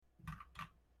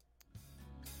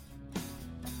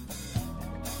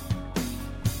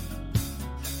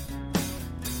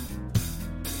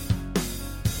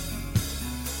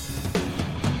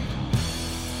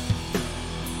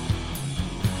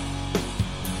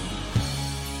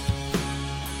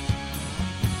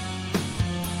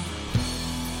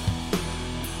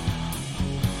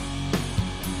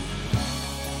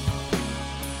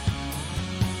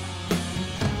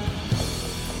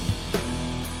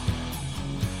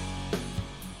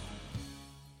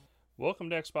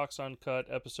Welcome to Xbox Uncut,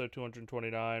 episode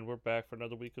 229. We're back for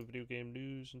another week of video game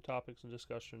news and topics and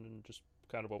discussion and just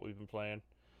kind of what we've been playing.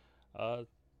 A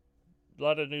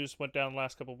lot of news went down the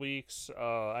last couple of weeks.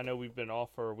 I know we've been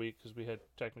off for a week because we had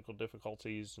technical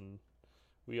difficulties, and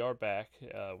we are back.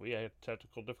 We had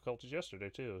technical difficulties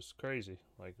yesterday, too. It was crazy.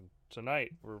 Like,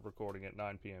 tonight we're recording at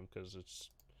 9 p.m.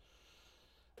 because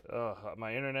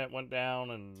my internet went down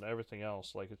and everything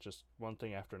else. Like, it's just one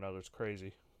thing after another. It's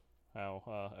crazy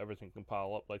how everything can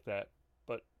pile up like that.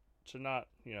 But to not,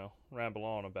 ramble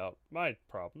on about my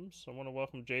problems, I want to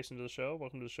welcome Jason to the show.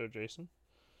 Welcome to the show, Jason.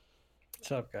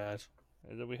 What's up, guys?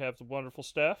 And then we have the wonderful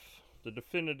Steph, the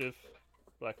definitive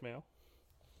black male.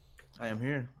 I am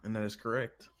here, and that is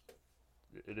correct.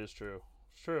 It is true.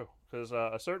 It's true. Because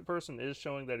a certain person is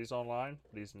showing that he's online,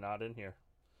 but he's not in here.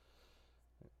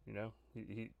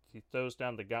 He throws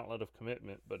down the gauntlet of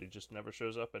commitment, but he just never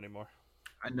shows up anymore.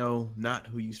 I know not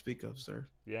who you speak of, sir.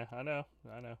 Yeah, I know.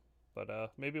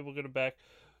 But maybe we'll get him back.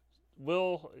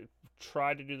 Will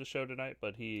try to do the show tonight,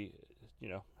 but he,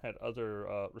 had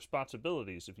other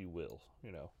responsibilities, if you will,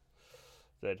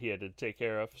 that he had to take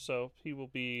care of. So he will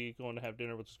be going to have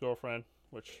dinner with his girlfriend,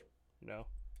 which,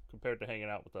 compared to hanging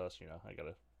out with us,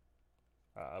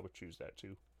 I would choose that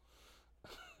too.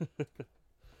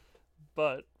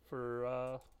 But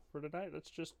for tonight, let's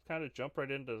just kind of jump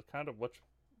right into kind of what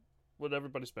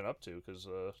everybody's been up to, because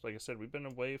like I said, we've been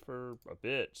away for a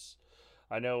bit.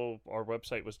 I know our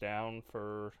website was down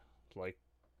for like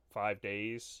 5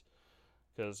 days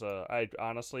because I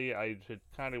had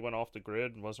kind of went off the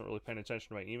grid and wasn't really paying attention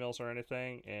to my emails or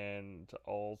anything, and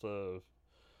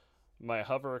my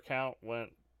Hover account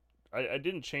went. I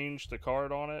didn't change the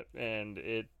card on it, and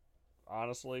it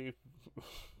honestly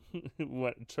it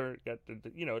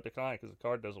declined because the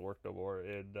card doesn't work no more,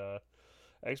 and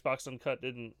Xbox Uncut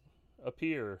didn't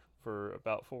appear for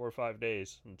about 4 or 5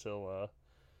 days until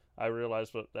I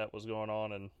realized what that was going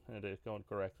on and had to go and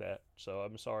correct that. So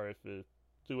I'm sorry if it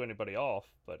threw anybody off,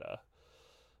 but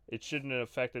it shouldn't have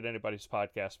affected anybody's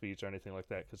podcast feeds or anything like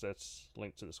that because that's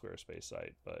linked to the Squarespace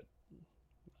site. But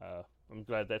I'm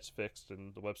glad that's fixed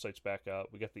and the website's back up.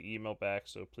 We got the email back,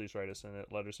 so please write us in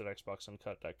at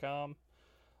letters@xboxuncut.com.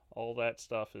 All that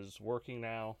stuff is working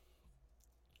now.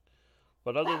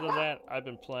 But other than that, I've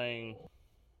been playing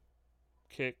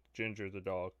Kick Ginger the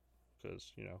dog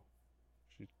because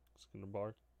she's gonna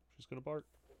bark.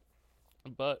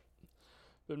 But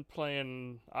been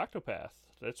playing Octopath.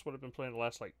 That's what I've been playing the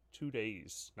last 2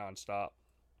 days nonstop.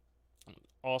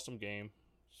 Awesome game.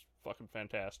 It's fucking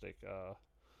fantastic.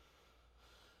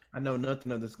 I know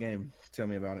nothing of this game. Tell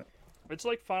me about it. It's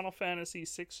like Final Fantasy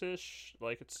 6-ish.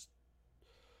 Like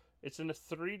it's in a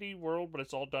 3D world, but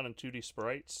it's all done in 2D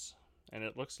sprites, and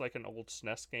it looks like an old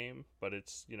SNES game, but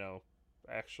it's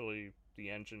actually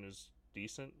the engine is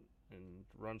decent and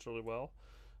runs really well,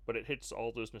 but it hits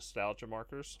all those nostalgia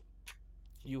markers.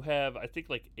 You have, I think,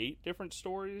 8 different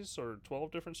stories or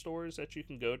 12 different stories that you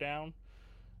can go down,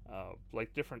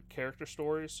 different character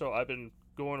stories. So I've been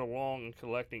going along and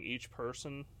collecting each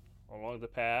person along the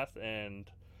path, and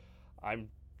I'm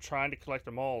trying to collect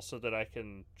them all so that I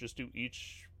can just do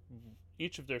each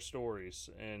of their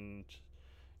stories. And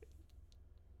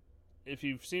if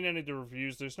you've seen any of the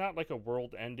reviews, there's not a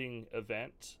world-ending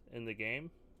event in the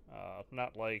game.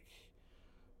 Not like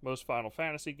most Final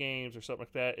Fantasy games or something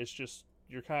like that. It's just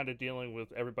you're kind of dealing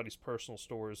with everybody's personal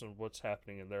stories and what's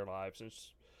happening in their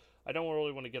lives. I don't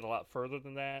really want to get a lot further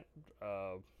than that.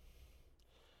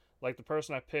 The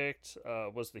person I picked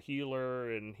was the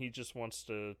healer, and he just wants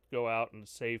to go out and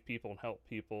save people and help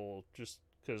people just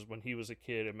because when he was a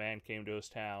kid, a man came to his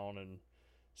town and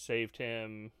saved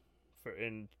him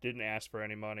and didn't ask for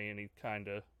any money, and he kind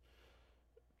of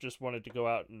just wanted to go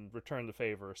out and return the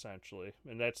favor, essentially.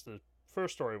 And that's the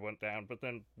first story I went down. But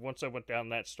then once I went down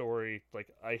that story,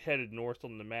 I headed north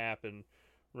on the map and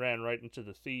ran right into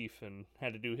the thief and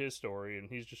had to do his story, and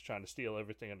he's just trying to steal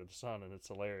everything under the sun, and it's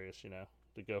hilarious,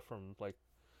 to go from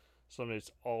somebody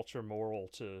that's ultra moral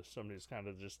to somebody that's kind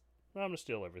of just, I'm gonna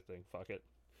steal everything, fuck it.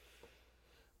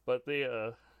 But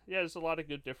there's a lot of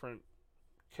good different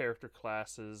character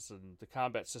classes, and the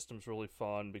combat system's really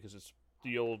fun because it's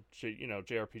the old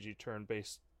JRPG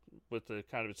turn-based with the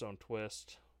kind of its own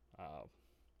twist.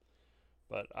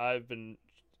 But I've been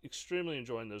extremely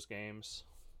enjoying those games,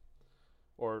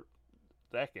 or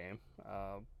that game.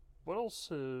 What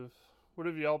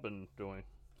have y'all been doing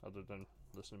other than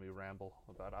listening to me ramble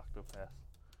about Octopath?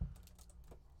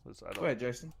 Go ahead,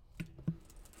 Jason.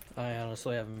 I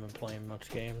honestly haven't been playing much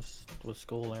games with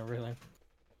school and everything.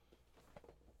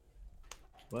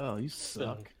 Well, you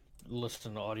suck. Been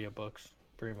listening to audiobooks,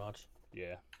 pretty much.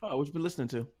 Yeah. Oh, what you been listening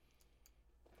to?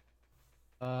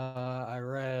 I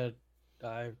read.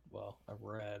 I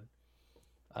read.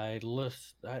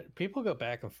 People go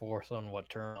back and forth on what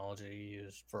terminology you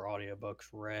use for audiobooks.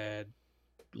 Read,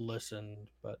 listened,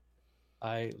 but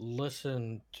I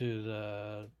listened to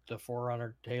the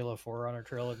Forerunner Halo Forerunner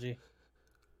trilogy,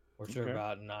 which are Okay.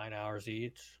 about 9 hours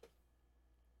each.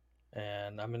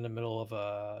 And I'm in the middle of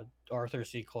a Arthur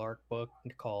C. Clarke book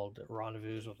called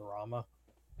Rendezvous with Rama.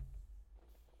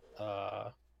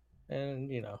 Uh,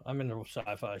 and I'm into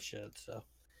sci-fi shit, so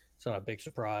it's not a big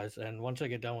surprise. And once I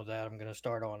get done with that, I'm gonna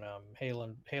start on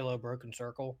Halo Broken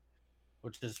Circle,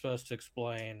 which is supposed to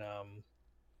explain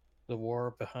the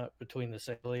war between the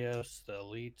Salios, the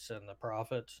elites, and the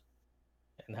prophets,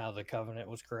 and how the Covenant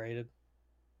was created.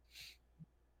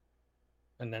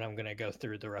 And then I'm gonna go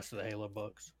through the rest of the Halo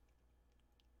books.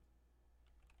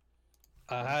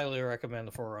 I highly recommend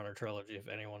the Forerunner trilogy if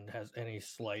anyone has any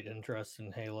slight interest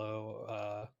in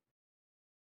Halo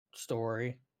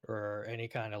story or any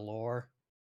kind of lore.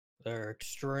 They're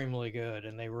extremely good,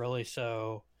 and they really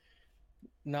show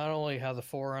not only how the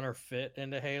Forerunner fit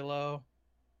into Halo,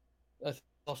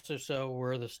 also show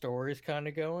where the story's kind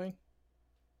of going.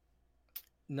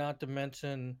 Not to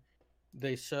mention,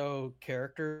 they show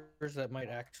characters that might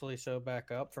actually show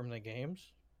back up from the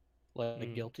games,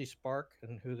 like Guilty Spark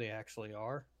and who they actually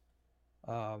are,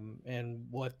 and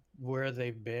where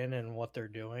they've been and what they're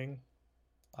doing.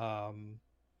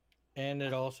 And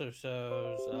it also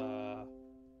shows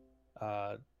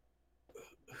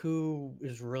who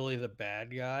is really the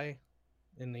bad guy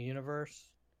in the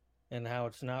universe and how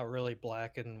it's not really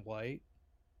black and white,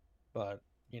 but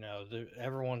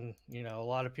everyone, a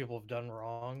lot of people have done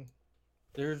wrong.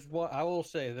 There's what I will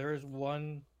say. There's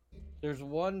one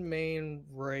main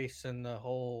race in the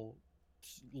whole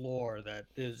lore that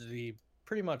is the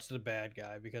pretty much the bad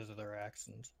guy because of their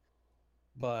actions,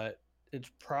 but it's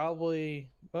probably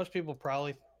most people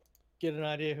probably get an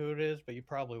idea who it is, but you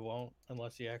probably won't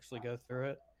unless you actually go through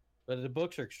it. But the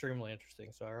books are extremely interesting,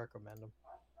 so I recommend them.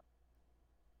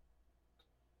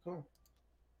 Cool.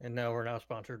 And no, we're not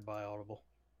sponsored by Audible.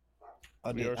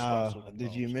 We are sponsored.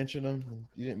 Did you mention them?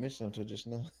 You didn't mention them until just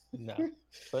now. No.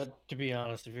 But to be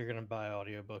honest, if you're going to buy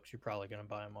audiobooks, you're probably going to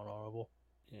buy them on Audible.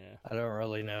 Yeah. I don't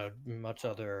really know much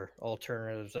other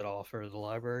alternatives that offer the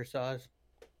library size.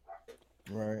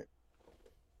 Right.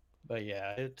 But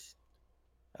yeah, it's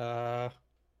yeah,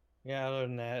 other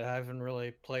than that, I haven't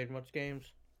really played much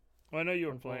games. Well, I know you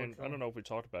were playing. I don't know if we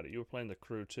talked about it. You were playing the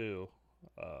Crew too.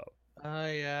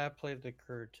 Yeah, I played the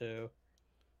Crew too.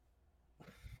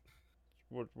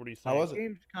 What do you think? How was it? The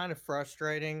game's kind of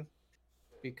frustrating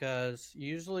because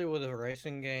usually with a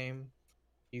racing game,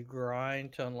 you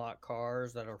grind to unlock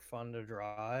cars that are fun to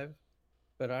drive,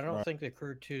 but I don't think the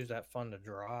Crew 2 is that fun to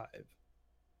drive.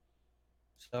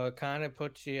 So it kind of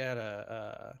puts you at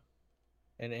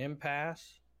an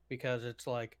impasse because it's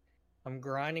like I'm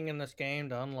grinding in this game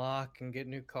to unlock and get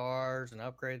new cars and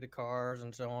upgrade the cars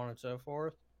and so on and so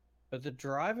forth, but the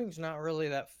driving's not really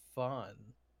that fun.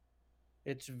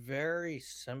 It's very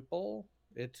simple.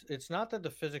 It's not that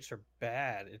the physics are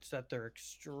bad, it's that they're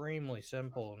extremely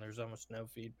simple and there's almost no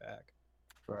feedback.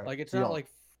 Right. Like it's not like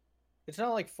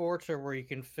Forza where you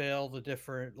can fail the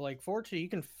different Forza you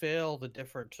can fail the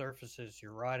different surfaces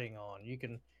you're riding on.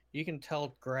 You can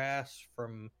tell grass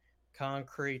from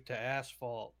concrete to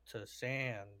asphalt to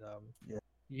sand.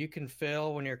 You can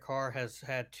fail when your car has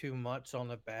had too much on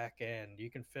the back end. You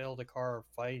can fail the car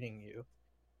fighting you.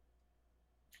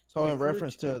 So in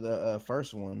reference to the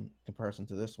first one, comparison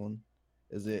to this one,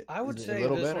 I would say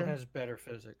this one has better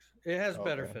physics. It has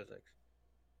better physics.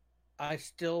 I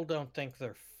still don't think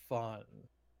they're fun.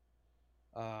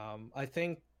 I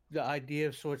think the idea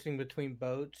of switching between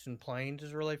boats and planes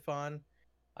is really fun.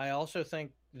 I also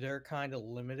think they're kind of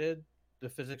limited, the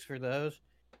physics for those,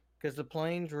 because the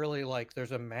planes really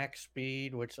there's a max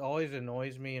speed, which always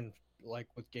annoys me, and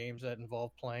with games that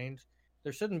involve planes,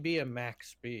 there shouldn't be a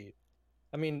max speed.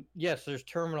 I mean, yes, there's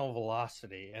terminal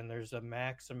velocity and there's a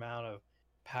max amount of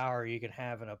power you can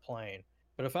have in a plane.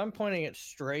 But if I'm pointing it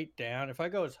straight down, if I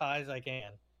go as high as I can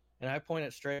and I point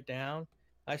it straight down,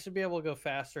 I should be able to go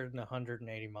faster than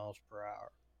 180 miles per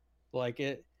hour.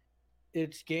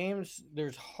 It's games,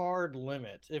 there's hard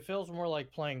limits. It feels more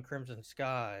like playing Crimson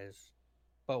Skies,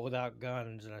 but without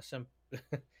guns and I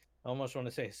almost want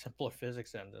to say a simpler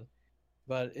physics engine.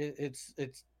 But it's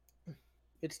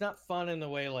not fun in the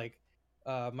way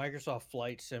Microsoft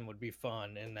Flight Sim would be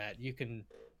fun in that you can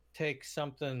take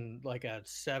something like a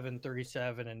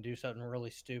 737 and do something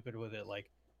really stupid with it, like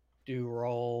do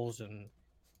rolls and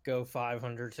go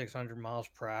 500, 600 miles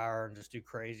per hour and just do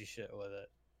crazy shit with it.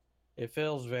 It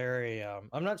feels very.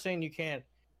 I'm not saying you can't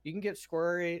you can get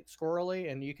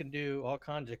squirrely, and you can do all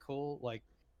kinds of cool like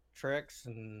tricks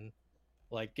and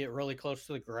like get really close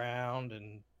to the ground,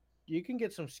 and you can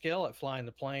get some skill at flying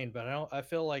the plane. But I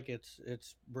feel like it's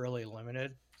really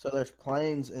limited. So there's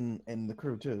planes in the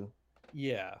crew too.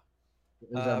 Yeah, Is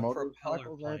there propeller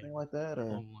motorcycles or anything like that, or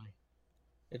only?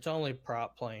 It's only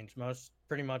prop planes.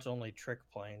 Pretty much only trick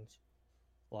planes,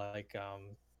 like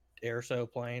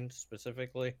airso planes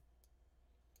specifically.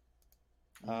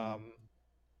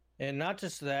 And not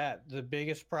just that, the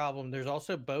biggest problem, there's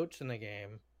also boats in the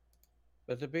game,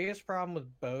 but the biggest problem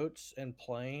with boats and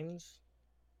planes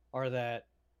are that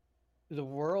the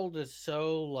world is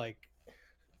so like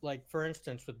for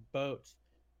instance with boats,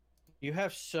 you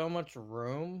have so much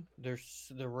room. The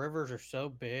rivers are so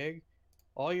big.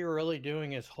 All you're really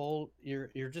doing is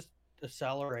you're just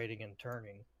accelerating and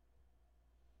turning.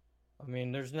 I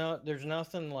mean, there's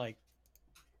nothing like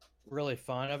really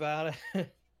fun about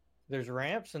it. There's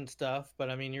ramps and stuff, but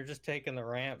I mean, you're just taking the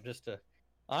ramp just to.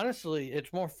 Honestly,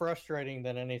 it's more frustrating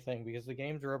than anything because the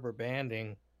game's rubber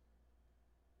banding.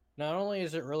 Not only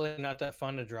is it really not that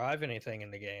fun to drive anything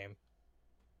in the game,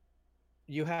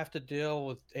 you have to deal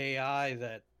with AI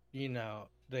that,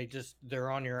 they're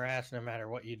on your ass no matter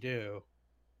what you do.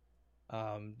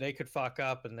 They could fuck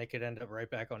up and they could end up right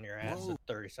back on your ass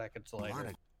 30 seconds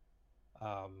later.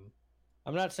 I'm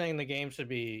not saying the game should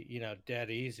be,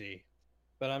 dead easy,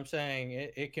 but I'm saying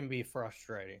it can be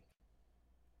frustrating.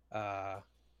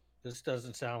 This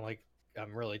doesn't sound like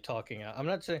I'm really talking. I'm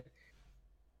not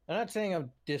saying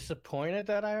I'm disappointed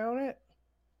that I own it,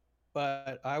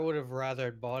 but I would have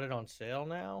rather bought it on sale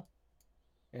now.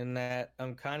 In that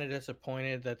I'm kind of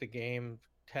disappointed that the game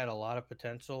had a lot of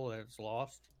potential that it's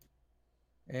lost.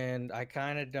 And I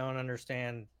kind of don't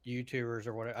understand YouTubers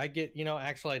or whatever. I get,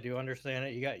 actually I do understand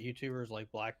it. You got YouTubers like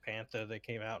Black Panther that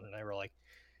came out and they were like,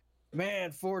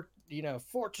 man, Forza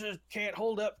can't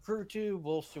hold up Crew 2,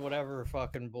 bullshit, whatever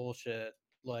fucking bullshit,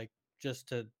 like just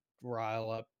to rile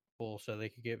up people so they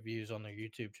could get views on their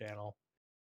YouTube channel.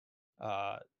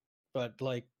 But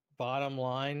like bottom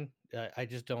line, I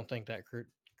just don't think that Crew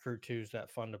 2 is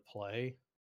that fun to play,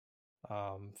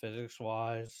 physics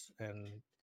wise, and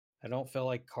I don't feel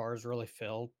like cars really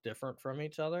feel different from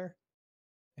each other.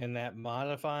 And that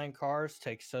modifying cars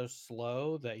takes so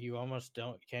slow that you almost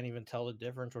can't even tell the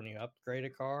difference when you upgrade a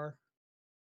car.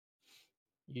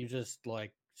 You just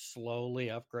like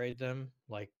slowly upgrade them,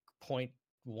 like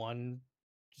 0.1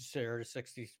 0 to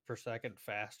 60 per second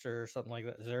faster or something like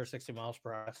that, 0 to 60 miles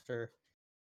per hour faster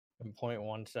in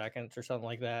 0.1 seconds or something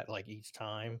like that, like each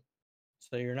time.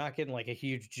 So you're not getting like a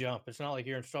huge jump. It's not like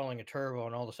you're installing a turbo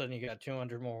and all of a sudden you got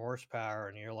 200 more horsepower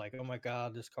and you're like, oh my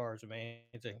God, this car is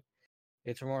amazing.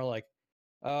 It's more like,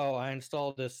 oh, I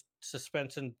installed this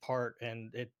suspension part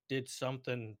and it did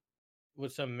something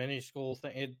with some minuscule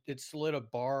thing. It slid a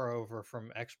bar over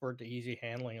from expert to easy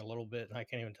handling a little bit, and I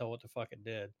can't even tell what the fuck it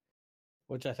did,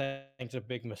 which I think is a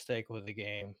big mistake with the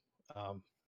game.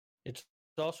 It's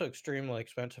also extremely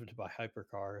expensive to buy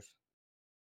hypercars.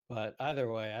 But either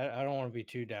way, I don't want to be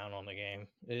too down on the game.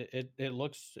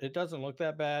 It doesn't look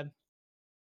that bad.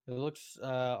 It looks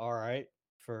all right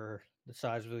for the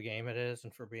size of the game it is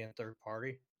and for being third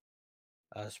party,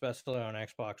 especially on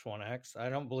Xbox One X. I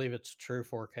don't believe it's true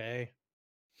 4K,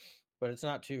 but it's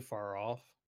not too far off.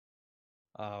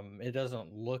 It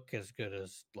doesn't look as good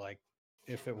as like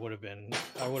if it would have been.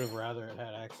 I would have rather it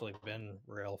had actually been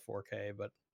real 4K,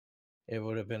 but it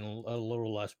would have been a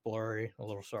little less blurry, a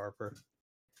little sharper.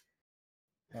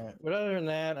 But other than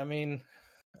that, I mean,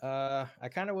 I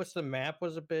kind of wish the map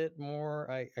was a bit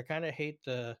more. I kind of hate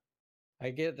I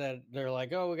get that they're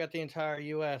like, oh, we got the entire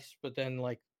U.S., but then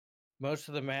like most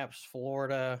of the maps,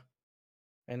 Florida,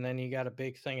 and then you got a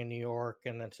big thing in New York,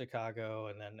 and then Chicago,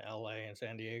 and then L.A. and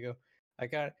San Diego.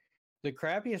 The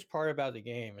crappiest part about the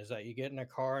game is that you get in a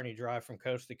car and you drive from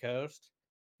coast to coast,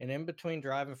 and in between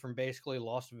driving from basically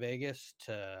Las Vegas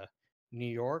to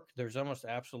New York, there's almost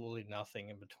absolutely nothing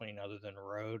in between other than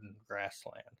road and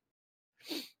grassland.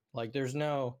 Like there's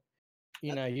no,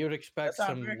 you would expect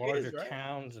some larger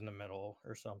towns in the middle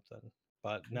or something,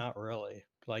 but not really.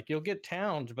 Like you'll get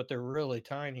towns, but they're really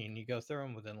tiny, and you go through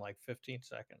them within like 15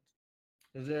 seconds.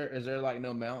 Is there like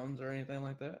no mountains or anything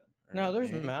like that? No,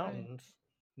 there's mountains.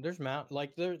 There's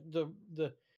like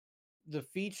the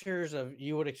features of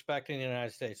you would expect in the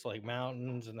United States, like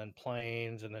mountains and then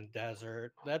plains and then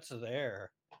desert. That's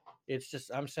there. It's just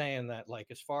I'm saying that like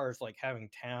as far as like having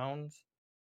towns,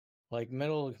 like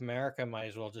middle of America might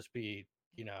as well just be,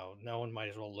 no one might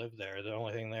as well live there. The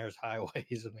only thing there is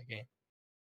highways in the game.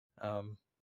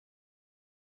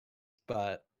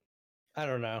 But I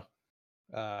don't know.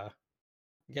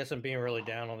 I guess I'm being really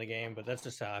down on the game, but that's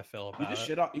just how I feel about it.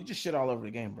 You just shit all over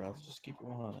the game, bro. Just keep it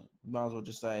 100. You might as well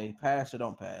just say pass or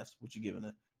don't pass. What you giving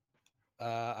it?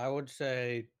 I would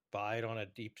say buy it on a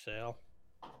deep sale.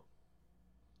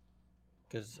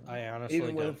 Because I honestly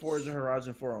even with Forza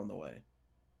Horizon 4 on the way,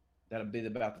 that'll be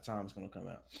about the time it's going to come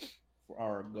out for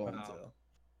our going sale.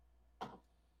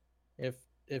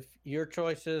 If your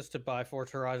choice is to buy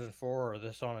Forza Horizon 4 or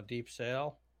this on a deep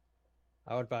sale,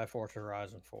 I would buy Forza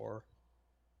Horizon 4.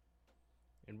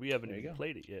 And we haven't even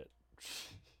played it yet.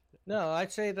 No,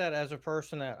 I'd say that as a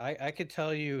person that I could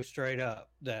tell you straight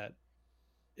up that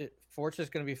Forza is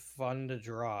going to be fun to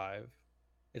drive.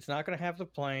 It's not going to have the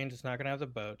planes. It's not going to have the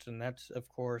boats. And that's, of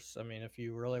course, I mean, if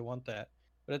you really want that.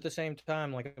 But at the same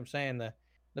time, like I'm saying,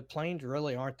 the planes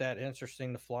really aren't that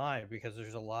interesting to fly because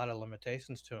there's a lot of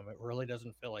limitations to them. It really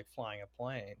doesn't feel like flying a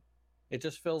plane. It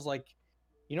just feels like,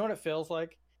 you know what it feels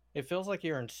like? It feels like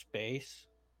you're in space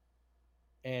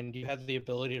and you have the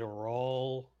ability to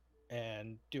roll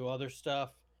and do other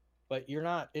stuff, but you're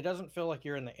not, it doesn't feel like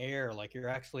you're in the air, like you're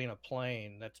actually in a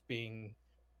plane that's being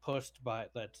pushed by,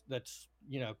 that's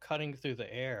you know, cutting through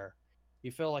the air.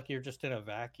 You feel like you're just in a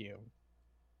vacuum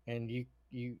and you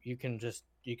can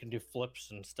do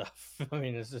flips and stuff. I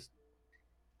mean, it's just,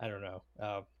 I don't know.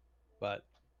 But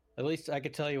at least I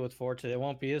could tell you with Forza, it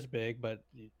won't be as big, but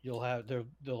you'll have,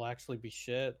 there'll actually be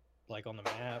shit like on the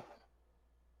map.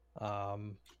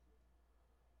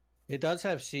 It does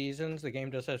have seasons. The game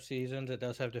does have seasons. It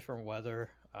does have different weather.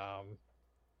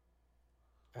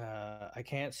 I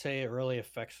can't say it really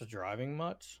affects the driving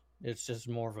much. It's just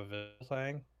more of a visual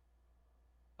thing.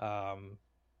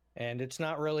 And it's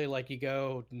not really like you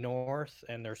go north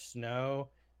and there's snow.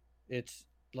 It's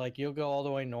like you'll go all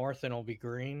the way north and it'll be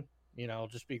green. You know, it'll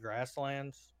just be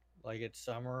grasslands. Like it's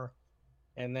summer.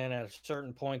 And then at a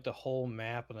certain point, the whole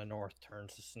map in the north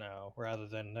turns to snow rather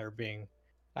than there being...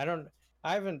 I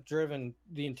haven't driven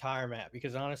the entire map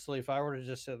because honestly, if I were to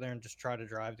just sit there and just try to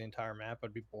drive the entire map,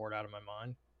 I'd be bored out of my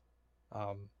mind.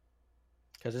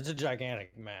 Because it's a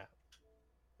gigantic map.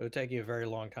 It would take you a very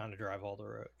long time to drive all the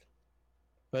roads.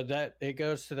 But that it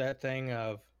goes to that thing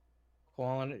of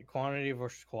quantity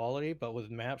versus quality. But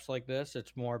with maps like this,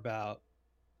 it's more about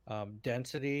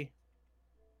density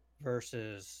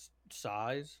versus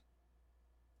size.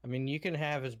 I mean, you can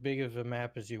have as big of a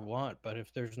map as you want, but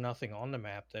if there's nothing on the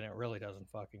map, then it really doesn't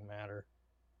fucking matter.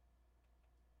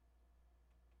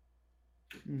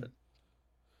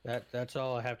 That's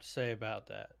all I have to say about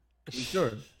that.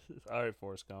 Sure. All right,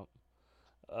 Forrest Gump.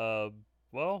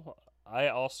 Well, I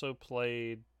also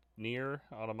played Nier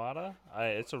Automata.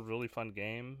 It's a really fun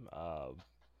game.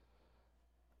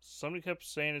 Somebody kept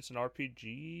saying it's an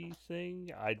RPG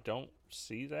thing. I don't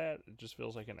see that. It just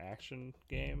feels like an action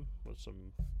game with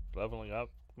some leveling up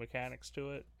mechanics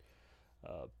to it.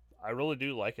 I really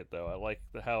do like it, though. I like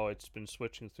how it's been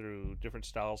switching through different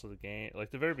styles of the game.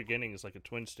 Like, the very beginning is like a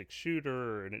twin-stick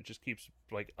shooter, and it just keeps,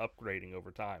 like, upgrading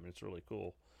over time. It's really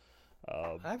cool.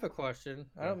 I have a question.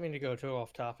 I don't mean to go too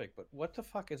off topic, but what the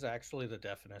fuck is actually the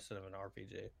definition of an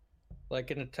RPG?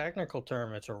 Like, in a technical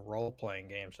term, it's a role-playing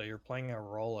game, so you're playing a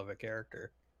role of a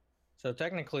character. So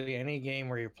technically, any game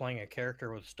where you're playing a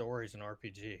character with story is an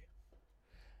RPG.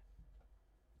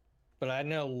 But I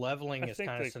know leveling is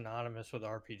kind of synonymous with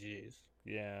RPGs.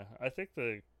 Yeah, I think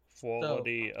the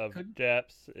quality of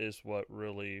depth is what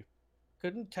really...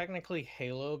 Couldn't technically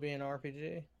Halo be an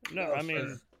RPG? No, I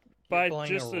mean, by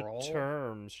just the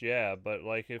terms, yeah, but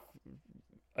like if...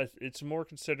 It's more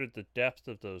considered the depth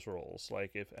of those roles,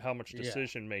 like how much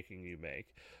decision making you make.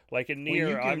 Like in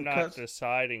Nier, I'm not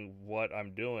deciding what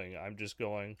I'm doing. I'm just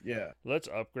going, let's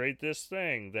upgrade this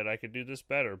thing that I could do this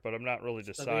better, but I'm not really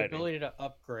deciding. The ability to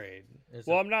upgrade.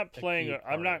 I'm not playing.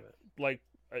 I'm not like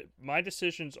my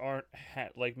decisions aren't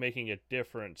like making a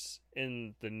difference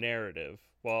in the narrative.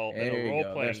 While in a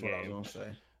role playing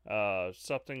game,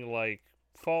 something like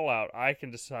Fallout, I can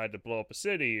decide to blow up a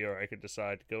city, or I could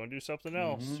decide to go and do something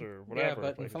else, or whatever.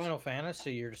 Yeah, but in Final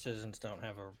Fantasy, your decisions don't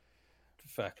have a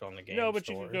effect on the game. No, but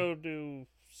you can go do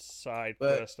side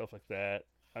quests, stuff like that.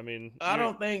 I mean, I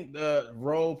don't think the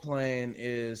role playing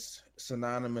is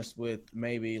synonymous with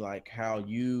maybe like how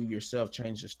you yourself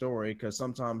change the story, because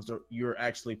sometimes you're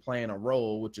actually playing a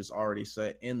role which is already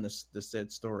set in the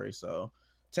said story. So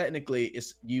technically,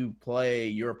 it's you play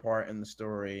your part in the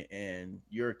story, and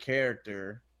your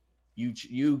character,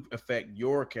 you affect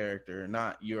your character,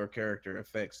 not your character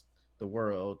affects the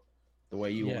world the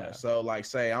way you want. So, like,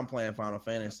 say I'm playing Final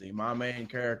Fantasy, my main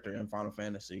character in Final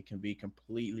Fantasy can be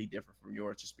completely different from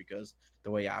yours just because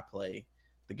the way I play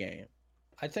the game.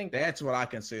 I think that's what I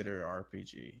consider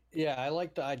RPG. Yeah, I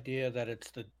like the idea that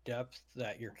it's the depth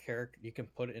that your character you can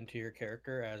put into your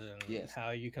character, as in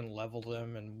how you can level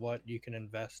them and what you can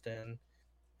invest in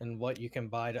and what you can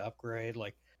buy to upgrade.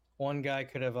 Like one guy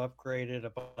could have upgraded a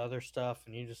bunch of other stuff,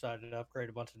 and you decided to upgrade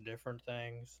a bunch of different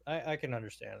things. I can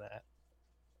understand that.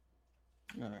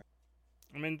 All right.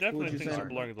 I mean, definitely things are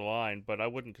blurring the line, but I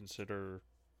wouldn't consider.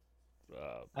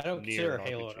 I don't consider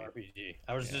Halo an RPG.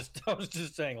 I was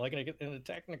just saying, like in a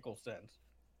technical sense.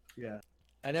 Yeah.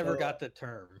 I never got the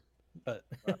term, but.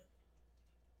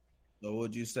 So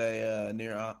would you say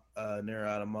Nier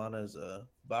Automata is a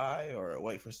buy or a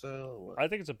wait for sale? I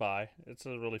think it's a buy. It's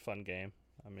a really fun game.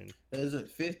 I mean, is it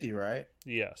 50, right?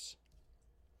 Yes.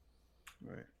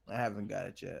 Right. I haven't got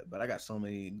it yet, but I got so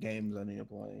many games I need to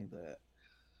play that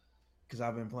because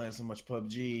I've been playing so much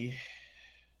PUBG,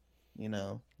 you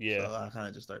know. Yeah. So I kind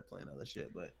of just start playing other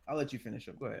shit, but I'll let you finish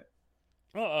up. Go ahead.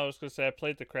 Well, I was gonna say I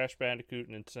played the Crash Bandicoot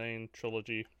and Insane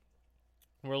trilogy.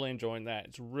 Really enjoying that.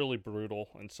 It's really brutal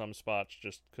in some spots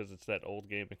just because it's that old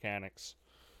game mechanics.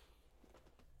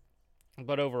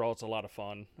 But overall, it's a lot of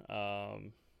fun.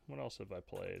 What else have I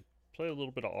played? Played a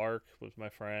little bit of Ark with my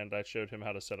friend. I showed him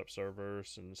how to set up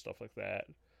servers and stuff like that.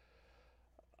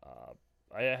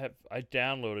 I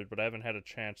downloaded, but I haven't had a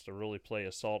chance to really play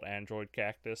Assault Android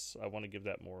Cactus. I want to give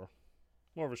that more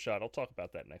of a shot. I'll talk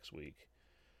about that next week.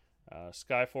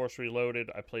 Skyforce Reloaded,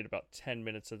 I played about 10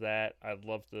 minutes of that. I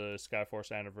love the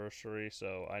Skyforce Anniversary,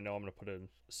 so I know I'm going to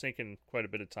sink in quite a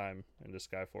bit of time into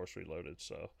Skyforce Reloaded.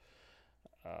 So,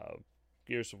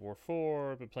 Gears of War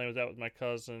 4, I've been playing with that with my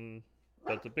cousin.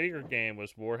 But the bigger game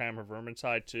was Warhammer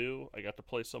Vermintide 2. I got to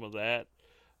play some of that.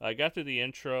 I got through the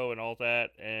intro and all that,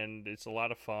 and it's a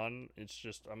lot of fun. It's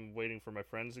just I'm waiting for my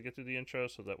friends to get through the intro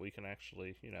so that we can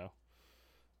actually,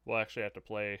 we'll actually have to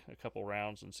play a couple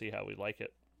rounds and see how we like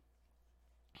it.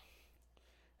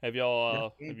 Have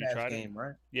y'all have you tried game, it?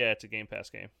 Right? Yeah, it's a Game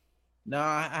Pass game. No,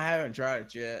 I haven't tried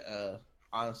it yet.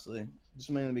 Honestly,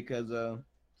 just mainly because man,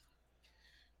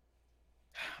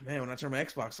 when I turn my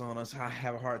Xbox on, I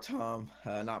have a hard time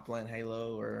not playing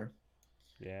Halo or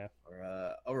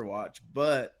Overwatch.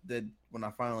 But when I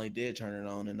finally did turn it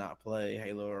on and not play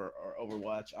Halo or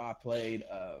Overwatch, I played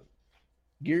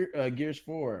Gears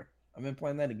 4. I've been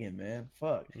playing that again, man.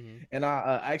 Fuck. Mm-hmm. And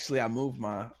I moved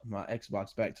my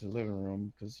Xbox back to the living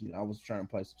room because I was trying to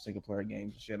play some single player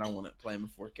games and shit. I wanted to play them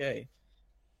in 4K.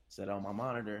 Set on my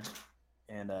monitor,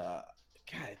 and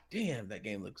god damn, that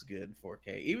game looks good in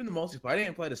 4K. Even the multiplayer. I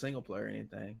didn't play the single player or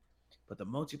anything, but the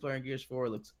multiplayer in Gears 4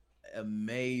 looks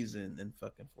amazing in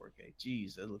fucking 4K.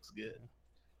 Jeez, that looks good.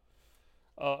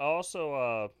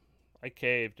 I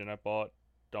caved and I bought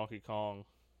Donkey Kong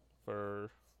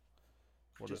for.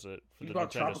 What is it? For the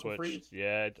Nintendo Switch. Freeze?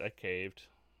 Yeah, I caved.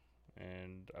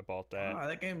 And I bought that.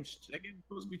 That game's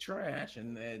supposed to be trash.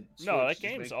 And no, that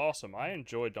game's awesome. I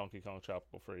enjoyed Donkey Kong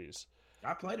Tropical Freeze.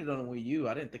 I played it on the Wii U.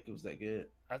 I didn't think it was that good.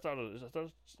 I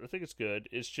think it's good.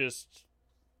 It's just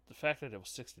the fact that it was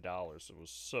 $60. It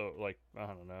was so I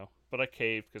don't know. But I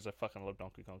caved because I fucking love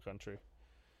Donkey Kong Country.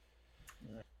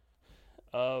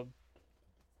 Yeah.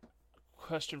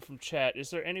 Question from chat: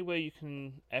 is there any way you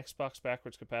can Xbox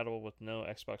backwards compatible with no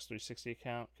Xbox 360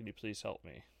 account? Can you please help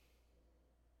me?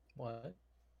 What?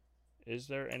 Is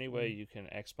there any way you can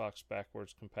Xbox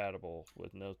backwards compatible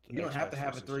with no? You don't have to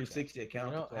have a 360 account.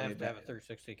 You don't have to have a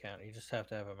 360 account. You just have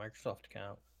to have a Microsoft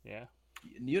account. Yeah.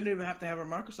 You don't even have to have a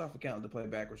Microsoft account to play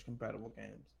backwards compatible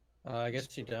games. I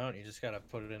guess you don't. You just gotta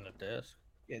put it in a disc.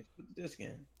 Yeah, put the disc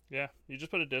in. Yeah, you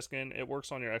just put a disc in. It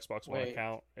works on your Xbox One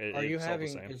account. Are you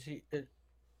having?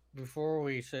 Before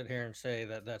we sit here and say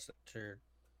that's true,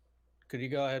 could you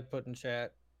go ahead and put in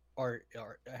chat? Or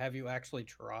have you actually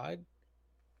tried?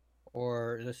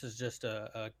 Or this is just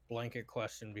a blanket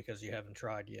question because you haven't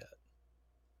tried yet?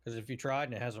 Because if you tried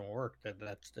and it hasn't worked,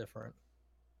 that's different.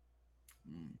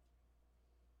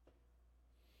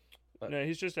 But, no,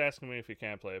 he's just asking me if you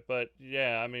can play it. But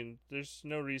yeah, I mean, there's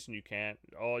no reason you can't.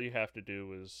 All you have to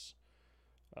do is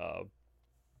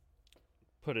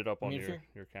put it up on your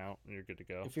account and you're good to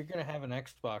go. If you're going to have an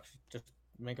Xbox, just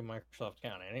make a Microsoft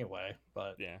account anyway.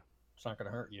 But yeah, it's not going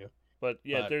to hurt you. But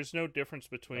yeah, there's no difference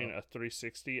between a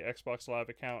 360 Xbox Live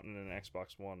account and an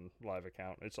Xbox One Live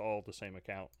account. It's all the same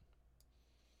account.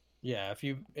 Yeah, if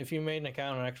you made an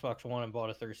account on Xbox One and bought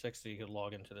a 360, you could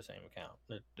log into the same account.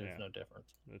 There's no difference.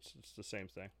 It's the same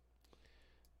thing.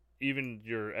 Even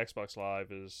your Xbox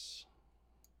Live is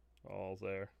all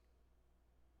there.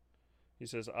 He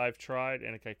says, I've tried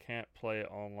and I can't play it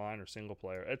online or single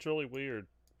player. It's really weird.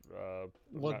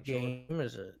 What game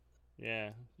is it?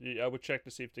 Yeah, I would check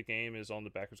to see if the game is on the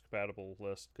backwards compatible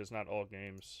list because not all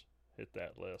games hit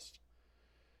that list.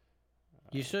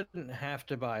 You shouldn't have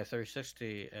to buy a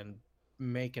 360 and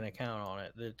make an account on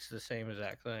it. It's the same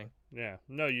exact thing. Yeah,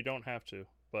 no, you don't have to.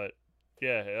 But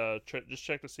yeah, just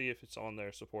check to see if it's on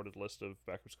their supported list of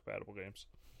backwards compatible games.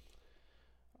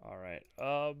 All right.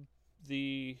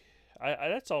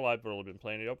 That's all I've really been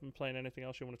playing. You been playing anything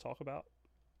else you want to talk about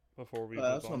before we?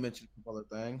 I just want to mention a couple other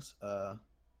things.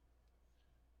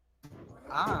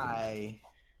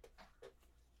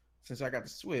 Since I got the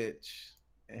Switch,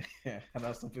 I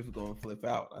know some people going to flip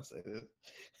out. I say this.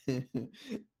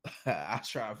 I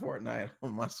tried Fortnite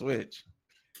on my Switch.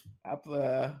 I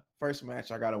play first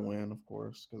match. I got to win, of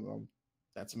course, because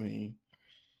that's me.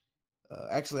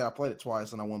 Actually, I played it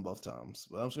twice and I won both times.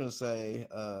 But I'm just gonna say,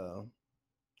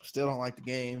 still don't like the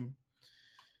game.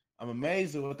 I'm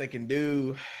amazed at what they can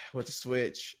do with the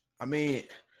Switch. I mean,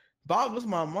 boggles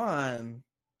my mind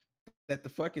that the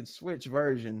fucking Switch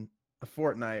version of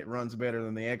Fortnite runs better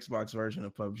than the Xbox version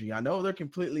of PUBG. I know they're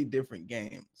completely different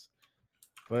games,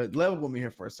 but level with me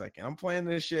here for a second. I'm playing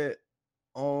this shit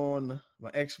on my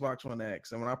Xbox One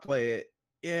X, and when I play it,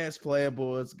 yeah, it's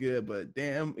playable, it's good, but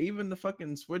damn, even the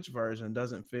fucking Switch version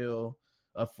doesn't feel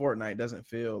Fortnite doesn't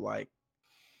feel like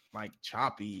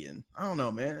choppy, and I don't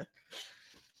know, man.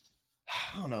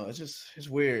 I don't know. It's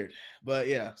weird, but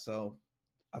yeah. So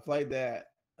I played that.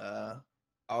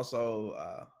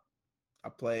 Also, I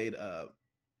played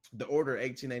The Order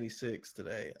 1886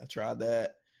 today. I tried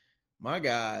that. My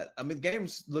God, I mean, the game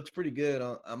looks pretty good.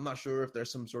 I'm not sure if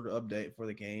there's some sort of update for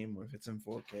the game or if it's in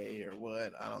 4K or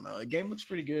what. I don't know. The game looks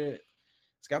pretty good.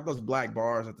 It's got those black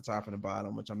bars at the top and the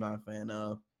bottom, which I'm not a fan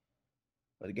of.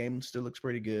 But the game still looks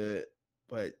pretty good.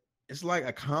 But it's like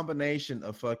a combination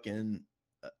of fucking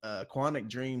Quantic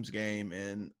Dreams game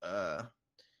and the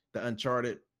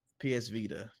Uncharted PS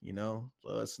Vita, you know?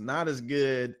 So it's not as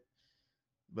good,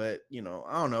 but, you know,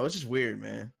 I don't know. It's just weird,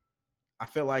 man. I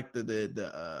feel like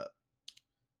the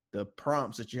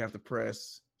prompts that you have to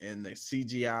press and the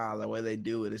CGI, the way they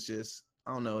do it, it's just,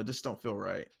 I don't know, it just don't feel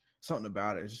right. Something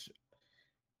about it is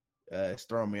it's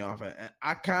throwing me off. And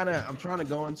I'm trying to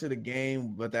go into the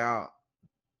game without,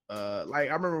 like,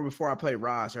 I remember before I played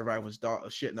Rise, everybody was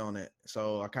shitting on it.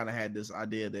 So I kind of had this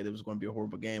idea that it was going to be a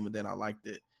horrible game, but then I liked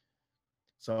it.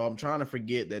 So I'm trying to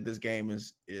forget that this game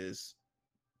is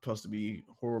supposed to be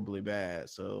horribly bad.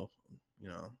 So, you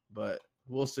know, but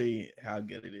we'll see how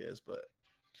good it is, but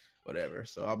whatever.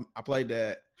 So I played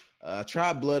that.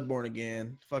 Tried Bloodborne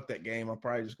again. Fuck that game. I'm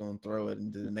probably just gonna throw it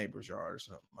into the neighbor's yard or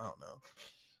something. I don't know.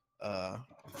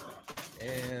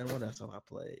 And what else have I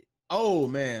played? Oh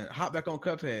man, hop back on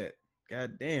Cuphead.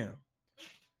 God damn.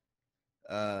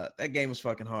 That game is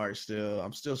fucking hard still.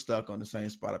 I'm still stuck on the same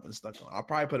spot I've been stuck on. I'll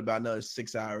probably put about another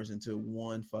 6 hours into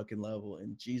one fucking level,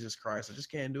 and Jesus Christ, I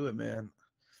just can't do it, man.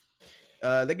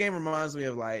 The game reminds me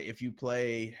of like if you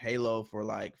play Halo for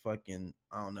like fucking,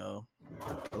 I don't know,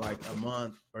 for like a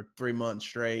month or 3 months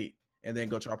straight, and then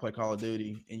go try to play Call of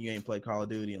Duty, and you ain't played Call of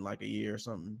Duty in like a year or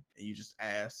something, and you just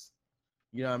ass.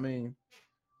 You know what I mean?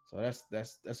 So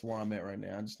that's where I'm at right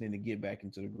now. I just need to get back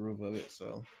into the groove of it.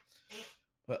 So,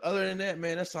 but other than that,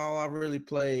 man, that's all I really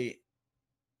played.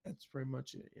 That's pretty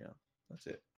much it. Yeah, that's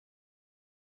it.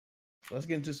 So let's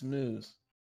get into some news.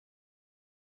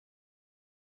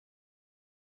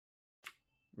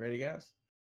 Ready, guys?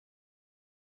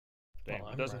 Damn,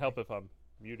 it doesn't help if I'm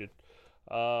muted.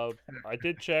 I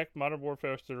did check. Modern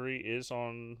Warfare 3 is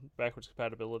on backwards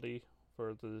compatibility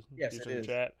for the user in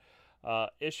chat.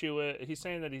 He's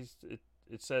saying that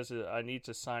it says I need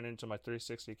to sign into my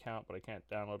 360 account, but I can't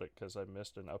download it because I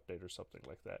missed an update or something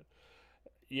like that.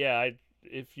 Yeah,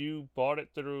 if you bought it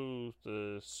through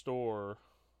the store,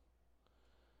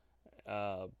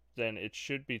 then it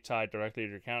should be tied directly to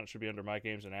your account. It should be under My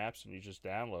Games and Apps, and you just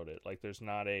download it. Like, there's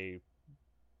nothing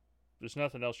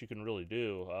else you can really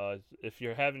do. If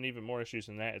you're having even more issues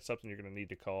than that, it's something you're going to need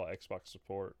to call Xbox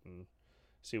support and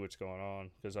see what's going on,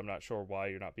 because I'm not sure why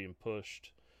you're not being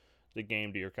pushed the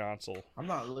game to your console. I'm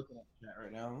not looking at the chat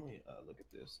right now. Let me look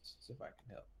at this, see if I can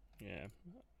help. Yeah.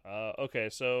 Okay,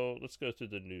 so let's go through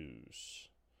the news.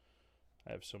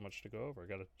 I have so much to go over. I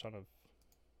got a ton of...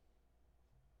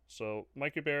 So,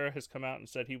 Mike Ybarra has come out and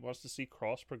said he wants to see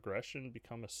cross-progression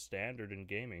become a standard in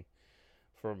gaming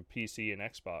from PC and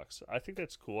Xbox. I think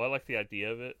that's cool. I like the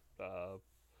idea of it.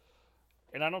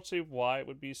 And I don't see why it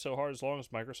would be so hard as long as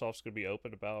Microsoft's going to be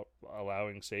open about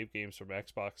allowing save games from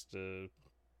Xbox to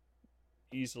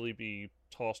easily be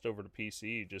tossed over to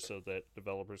PC just so that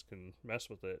developers can mess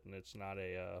with it, and it's not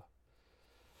a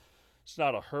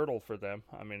hurdle for them.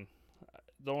 I mean,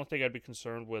 the only thing I'd be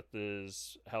concerned with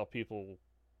is how people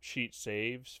cheat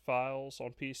saves files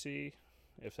on PC,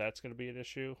 if that's going to be an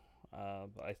issue.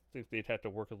 I think they'd have to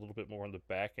work a little bit more on the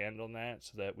back end on that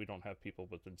so that we don't have people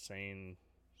with insane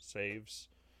saves.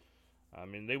 I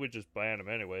mean, they would just ban them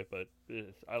anyway, but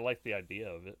I like the idea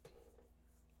of it.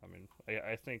 I mean,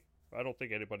 I don't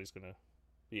think anybody's going to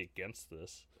be against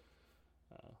this,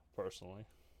 personally.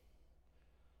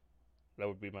 That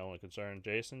would be my only concern.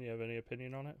 Jason, you have any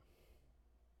opinion on it?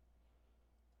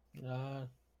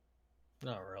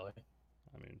 Not really.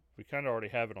 I mean, we kind of already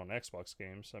have it on Xbox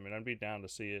games. I mean, I'd be down to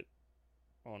see it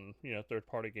on,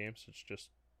 third-party games. It's just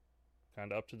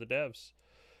kind of up to the devs.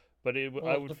 But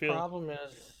I would feel... The problem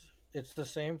is, it's the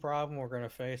same problem we're going to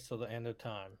face till the end of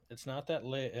time. It's not that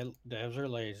devs are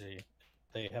lazy.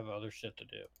 They have other shit to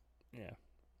do. Yeah.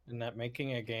 And that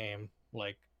making a game,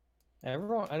 like,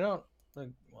 everyone...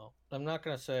 I'm not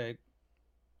going to say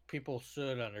people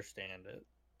should understand it.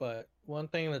 But one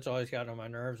thing that's always gotten on my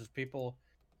nerves is people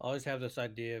always have this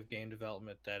idea of game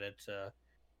development that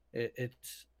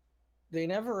it's they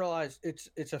never realize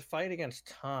it's a fight against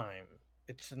time.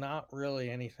 It's not really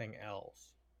anything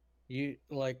else. I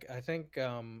think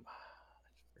I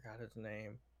forgot his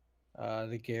name.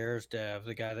 The Gears dev,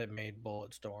 the guy that made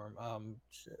Bulletstorm.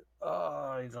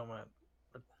 He's on my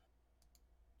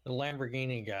the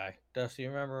Lamborghini guy. Dusty, you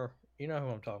remember? You know who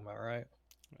I'm talking about, right?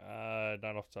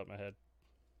 Not off the top of my head.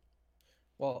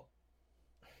 Well,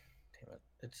 damn it.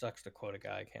 It sucks to quote a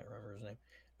guy. I can't remember his name.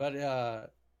 But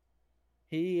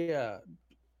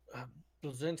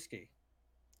Blazinski.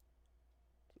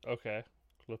 Okay.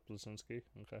 Cliff Blazinski.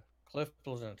 Okay. Cliff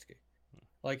Blazinski.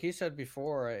 Like he said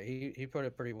before, he put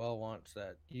it pretty well once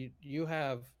that you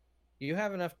have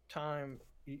enough time.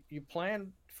 You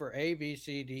plan for A, B,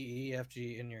 C, D, E, F,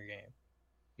 G in your game.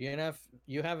 You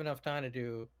have enough time to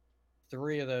do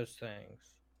 3 of those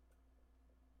things.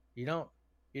 You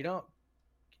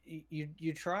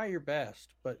try your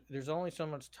best, but there's only so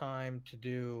much time to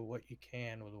do what you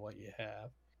can with what you have.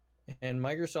 And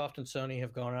Microsoft and Sony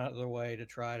have gone out of their way to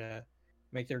try to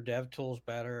make their dev tools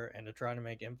better and to try to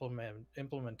make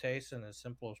implementation as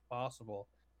simple as possible.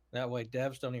 That way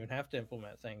devs don't even have to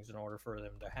implement things in order for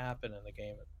them to happen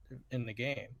in the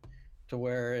game to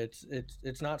where it's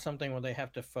not something where they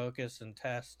have to focus and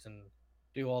test and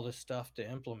do all this stuff to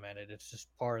implement it. It's just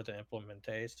part of the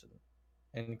implementation.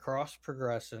 And cross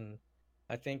progression,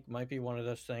 I think, might be one of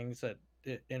those things that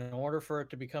in order for it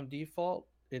to become default,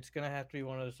 it's going to have to be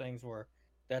one of those things where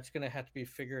that's going to have to be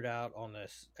figured out on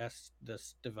this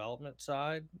development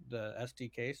side, the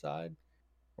SDK side,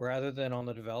 rather than on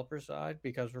the developer side,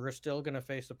 because we're still going to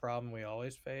face the problem we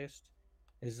always faced,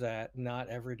 is that not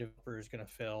every developer is going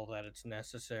to feel that it's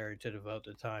necessary to devote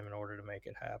the time in order to make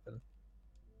it happen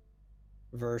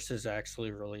versus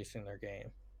actually releasing their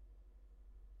game.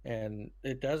 And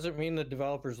it doesn't mean the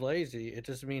developer's lazy. It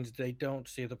just means they don't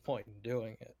see the point in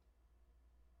doing it.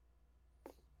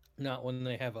 Not when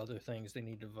they have other things they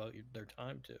need to devote their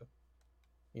time to,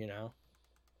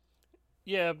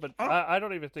 Yeah, but I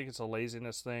don't even think it's a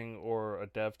laziness thing or a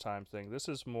dev time thing. This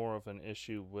is more of an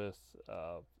issue with,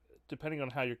 depending on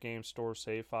how your game stores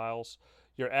save files,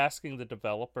 you're asking the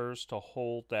developers to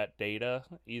hold that data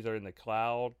either in the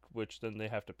cloud, which then they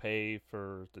have to pay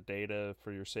for the data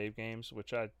for your save games,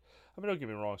 which I mean, don't get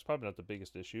me wrong, it's probably not the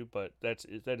biggest issue, but that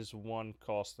is one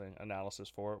cost thing analysis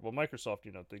for it. Well, Microsoft,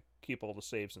 they keep all the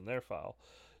saves in their file.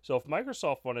 So if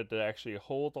Microsoft wanted to actually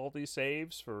hold all these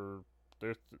saves for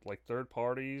their third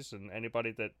parties and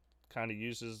anybody that kind of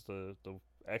uses the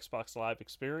Xbox Live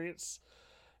experience,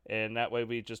 and that way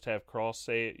we just have cross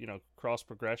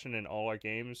progression in all our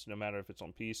games, no matter if it's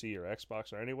on PC or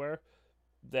Xbox or anywhere.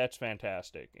 That's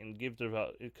fantastic, and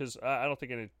because I don't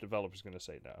think any developer is going to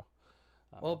say no.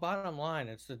 Well, bottom line,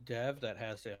 it's the dev that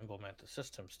has to implement the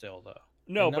system still, though.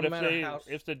 No, but if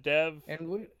the dev has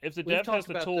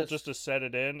the tool just to set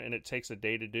it in and it takes a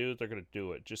day to do, they're going to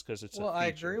do it just because it's a feature. I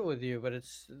agree with you, but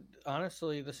it's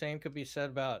honestly the same could be said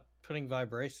about putting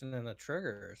vibration in the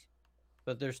triggers.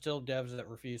 But there's still devs that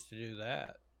refuse to do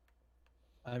that.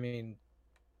 I mean,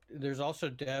 there's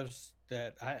also devs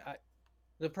that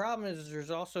the problem is there's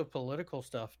also political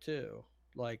stuff too,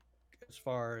 like as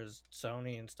far as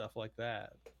Sony and stuff like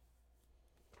that.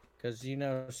 Because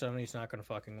Sony's not going to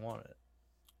fucking want it.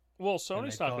 Well,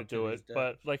 Sony's not going to do it,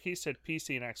 but like he said,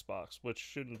 PC and Xbox, which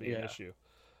shouldn't be an issue.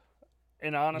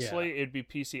 And honestly, it'd be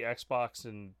PC, Xbox,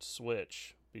 and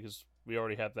Switch because we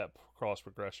already have that cross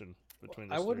progression between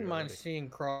the I wouldn't mind seeing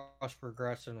cross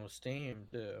progression with Steam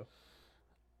too.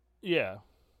 Yeah.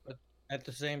 But at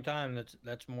the same time,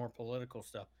 that's more political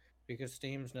stuff because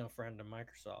Steam's no friend to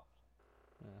Microsoft.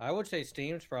 Yeah. I would say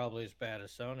Steam's probably as bad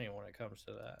as Sony when it comes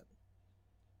to that.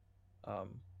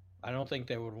 I don't think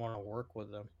they would want to work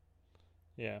with them.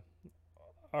 Yeah.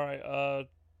 All right.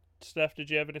 Steph, did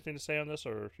you have anything to say on this,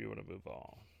 or if you want to move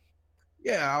on?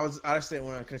 Yeah, I just didn't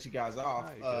want to cut you guys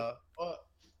off.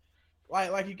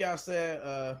 Like you guys said,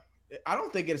 I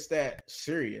don't think it's that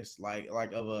serious, like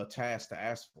of a task to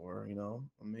ask for. You know,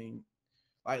 I mean,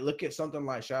 like look at something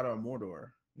like Shadow of Mordor.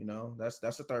 You know,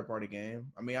 that's a third party game.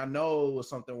 I mean, I know it was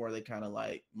something where they kind of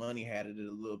like money had it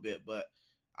a little bit, but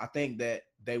I think that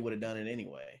they would have done it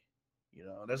anyway. You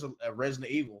know, there's a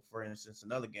Resident Evil, for instance,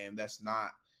 another game that's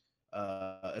not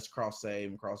it's cross save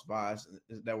and cross buys.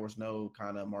 There was no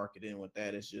kind of marketing with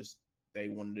that. It's just they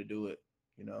wanted to do it,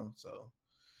 you know. So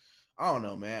I don't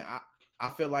know, man. I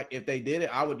feel like if they did it,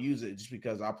 I would use it just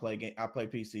because I play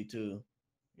PC too.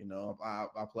 You know, I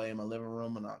play in my living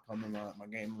room and I come in my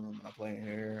game room and I play in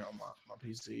here on my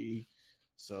PC.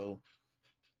 So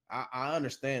I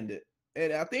understand it.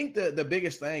 And I think the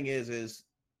biggest thing is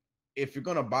if you're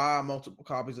gonna buy multiple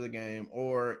copies of the game,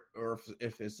 or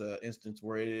if it's an instance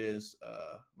where it is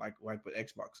like with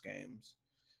Xbox games,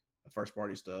 first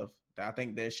party stuff, I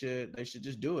think they should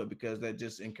just do it because that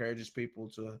just encourages people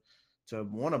to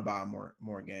want to buy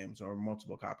more games or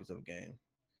multiple copies of a game.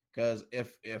 Because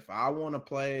if I want to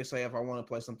play, say if I want to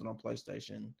play something on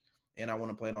PlayStation and I want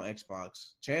to play it on Xbox,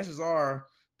 chances are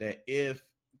that if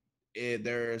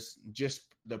there's just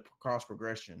the cross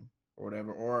progression or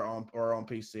whatever, or on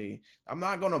PC, I'm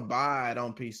not gonna buy it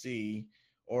on PC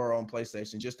or on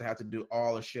PlayStation just to have to do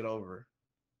all the shit over.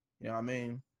 You know what I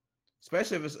mean?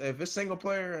 Especially if it's single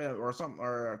player or something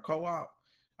or a co-op,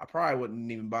 I probably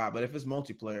wouldn't even buy it. But if it's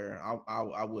multiplayer,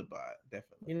 I would buy it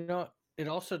definitely. You know, it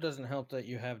also doesn't help that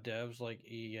you have devs like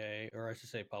EA, or I should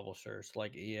say publishers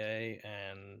like EA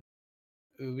and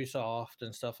Ubisoft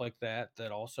and stuff like that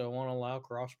also want to allow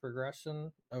cross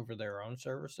progression over their own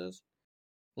services.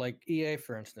 Like EA,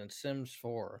 for instance, Sims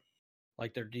 4,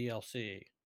 like their DLC,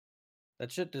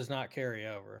 that shit does not carry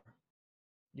over.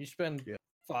 You spend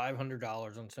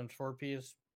 $500 on Sims 4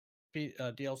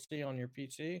 DLC on your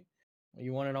PC.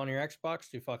 You want it on your Xbox?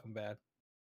 Too fucking bad.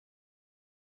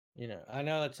 You know, I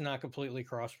know that's not completely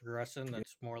cross progression.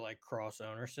 That's more like cross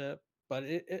ownership. But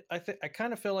I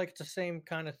kind of feel like it's the same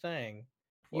kind of thing.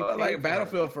 Well, like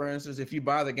Battlefield, for instance, if you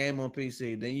buy the game on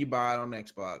PC, then you buy it on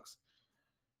Xbox.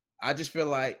 I just feel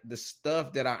like the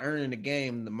stuff that I earn in the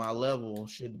game, my level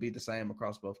should be the same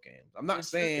across both games. I'm not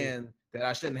saying that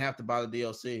I shouldn't have to buy the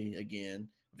DLC again.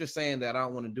 I'm just saying that I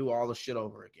don't want to do all the shit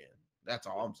over again. That's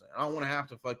all I'm saying. I don't want to have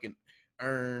to fucking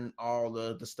earn all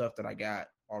the stuff that I got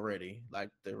already, like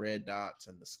the red dots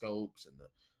and the scopes and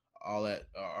all that,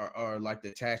 or like the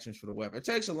attachments for the weapon. It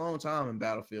takes a long time in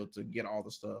Battlefield to get all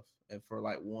the stuff and for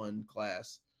like one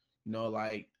class. You know,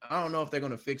 like I don't know if they're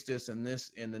gonna fix this in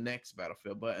the next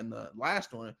Battlefield, but in the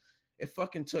last one, it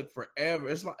fucking took forever.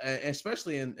 It's like,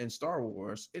 especially in Star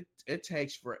Wars, it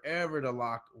takes forever to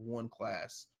lock one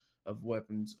class of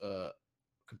weapons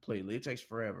completely. It takes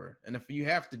forever, and if you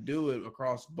have to do it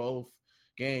across both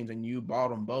games and you bought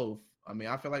them both, I mean,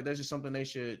 I feel like that's just something they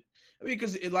should. I mean,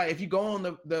 because like if you go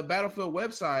on the Battlefield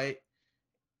website,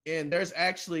 and there's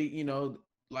actually, you know,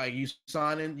 like you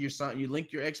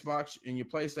link your Xbox and your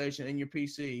PlayStation and your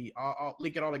PC, I'll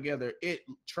link it all together. It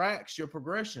tracks your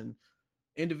progression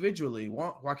individually.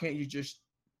 Why can't you just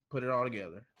put it all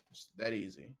together? It's that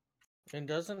easy. And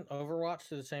doesn't Overwatch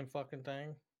do the same fucking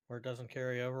thing where it doesn't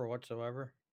carry over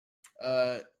whatsoever?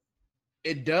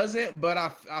 It doesn't, but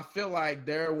I feel like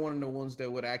they're one of the ones that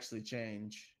would actually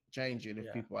change it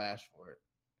if people ask for it.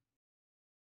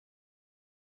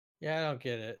 Yeah, I don't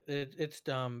get it. It's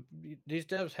dumb. These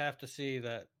devs have to see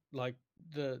that, like,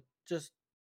 the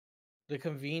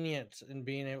convenience in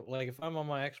being able, like, if I'm on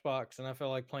my Xbox and I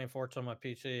feel like playing Forza on my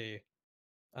PC,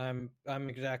 I'm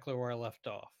exactly where I left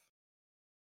off.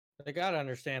 They got to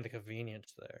understand the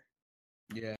convenience there.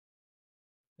 Yeah.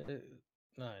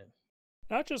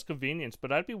 Not just convenience,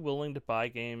 but I'd be willing to buy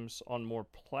games on more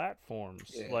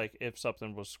platforms. Yeah. Like if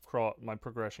something was my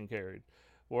progression carried,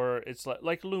 or it's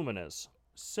like Luminous.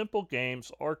 Simple games,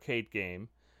 arcade game.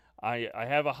 I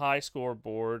have a high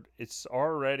scoreboard. It's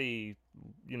already,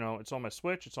 you know, it's on my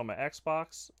Switch. It's on my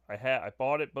Xbox. I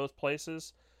bought it both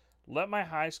places. Let my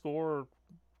high score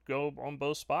go on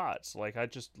both spots. Like I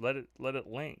just let it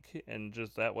link, and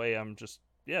just that way I'm just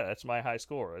that's my high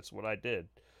score. That's what I did,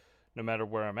 no matter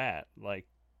where I'm at. Like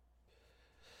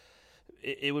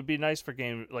it would be nice for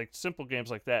simple games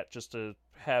like that, just to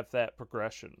have that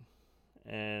progression.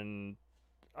 And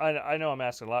I know I'm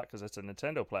asking a lot because it's a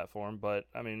Nintendo platform, but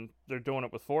I mean, they're doing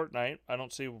it with Fortnite. I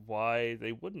don't see why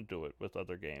they wouldn't do it with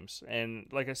other games. And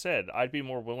like I said, I'd be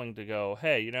more willing to go,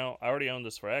 hey, you know, I already own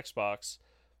this for Xbox.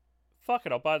 Fuck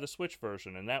it, I'll buy the Switch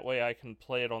version, and that way I can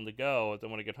play it on the go. And then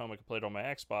when I get home, I can play it on my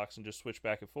Xbox and just switch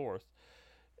back and forth.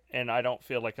 and I don't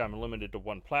feel like I'm limited to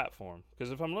one platform.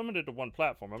 Because if I'm limited to one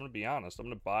platform, I'm going to be honest, I'm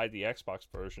going to buy the Xbox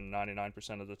version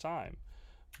 99% of the time.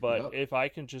 But if I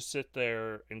can just sit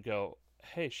there and go,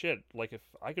 hey, shit, like if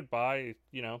I could buy,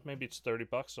 maybe it's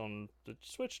 $30 on the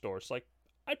Switch store. It's like,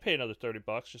 I'd pay another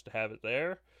 $30 just to have it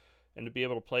there and to be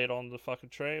able to play it on the fucking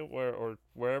tray or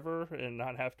wherever and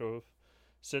not have to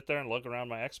sit there and lug around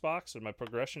my Xbox and my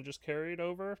progression just carried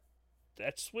over.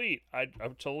 That's sweet. I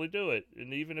would totally do it.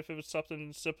 And even if it was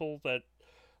something simple that,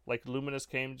 like, Luminous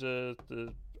came to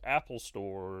the Apple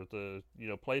Store or the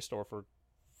Play Store for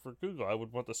Google, I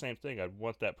would want the same thing. I'd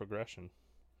want that progression.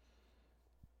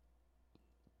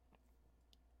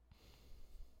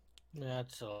 Yeah,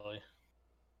 that's silly.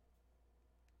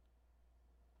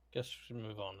 Guess we should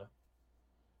move on now.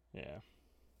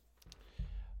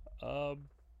 Yeah.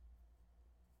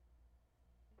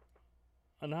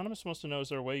 Anonymous wants to know, is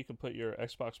there a way you can put your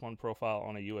Xbox One profile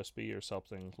on a USB or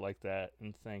something like that?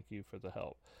 And thank you for the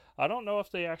help. I don't know if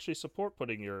they actually support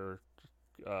putting your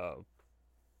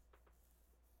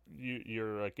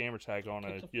gamer tag on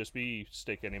a USB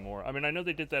stick anymore. I mean, I know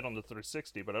they did that on the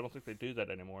 360, but I don't think they do that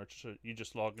anymore. It's just, you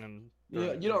just log in.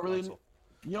 Yeah, you don't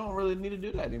really need to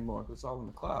do that anymore because it's all in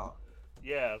the cloud.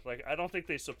 Yeah, like I don't think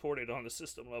they support it on the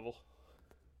system level.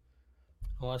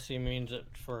 Unless he means it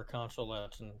for a console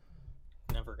that's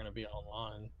never going to be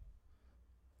online.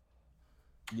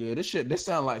 Yeah, this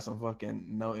sounds like some fucking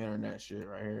no internet shit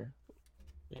right here.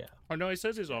 Yeah. Oh no, he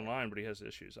says he's online, but he has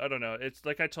issues. I don't know. It's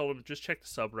like I told him, just check the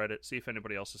subreddit, see if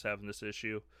anybody else is having this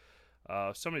issue.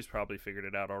 Somebody's probably figured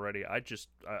it out already.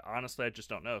 Honestly, I just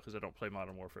don't know because I don't play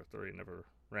Modern Warfare 3. Never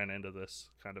ran into this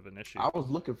kind of an issue. I was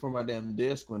looking for my damn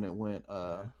disc when it went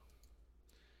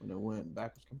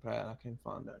backwards compatible. I can't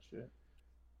find that shit.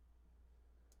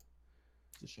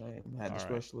 It's a shame. I had the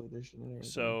special edition and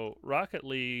everything. So Rocket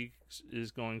League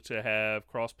is going to have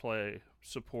cross-play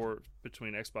support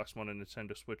between Xbox One and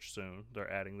Nintendo Switch soon.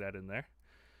 They're adding that in there.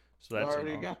 So that's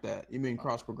already got that. You mean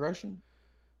cross progression?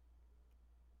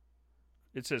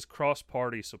 It says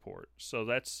cross-party support. So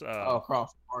that's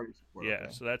cross-party support. Yeah,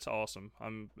 okay. So that's awesome.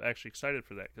 I'm actually excited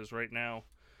for that because right now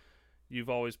you've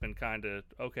always been kind of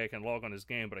okay. I can log on this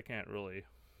game, but I can't really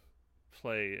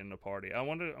play in the party.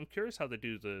 I'm curious how they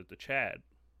do the chat.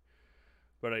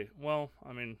 But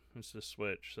it's the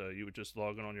Switch, so you would just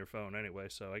log in on your phone anyway.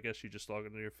 So I guess you just log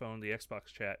in on your phone, the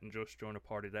Xbox chat, and just join a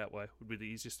party that way would be the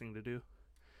easiest thing to do.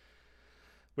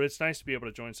 But it's nice to be able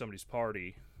to join somebody's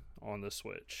party on the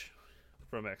Switch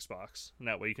from Xbox, and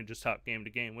that way you can just hop game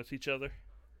to game with each other.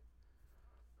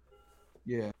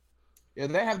 Yeah,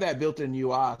 they have that built-in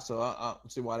UI, so I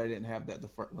see why they didn't have that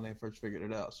when they first figured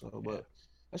it out. So, but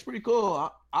that's pretty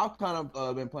cool. I've kind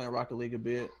of been playing Rocket League a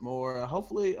bit more.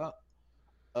 Hopefully,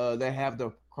 they have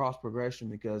the cross progression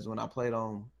because when I played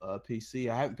on PC,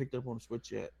 I haven't picked up on the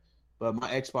Switch yet, but my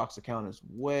Xbox account is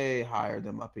way higher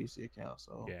than my PC account.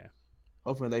 So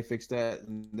hopefully they fix that,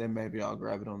 and then maybe I'll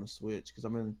grab it on the Switch because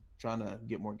I've been trying to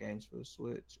get more games for the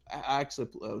Switch. I actually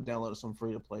downloaded some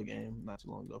free-to-play game not too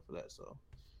long ago for that. So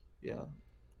yeah,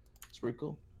 it's pretty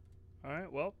cool. All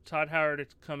right, well, Todd Howard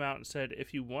had come out and said,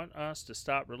 if you want us to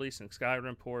stop releasing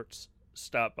Skyrim ports,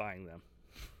 stop buying them.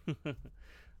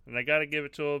 And I gotta give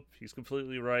it to him. He's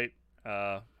completely right.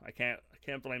 I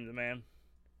can't blame the man.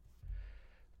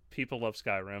 People love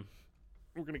Skyrim.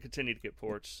 We're gonna continue to get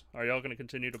ports. Are y'all gonna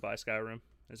continue to buy Skyrim?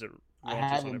 Is it? I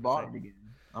haven't bought it again.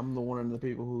 I'm the one of the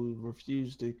people who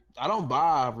refuse to. I don't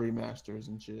buy remasters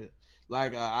and shit.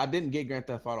 Like I didn't get Grand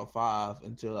Theft Auto 5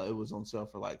 until it was on sale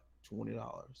for like $20.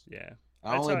 Yeah,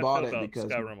 I only bought it because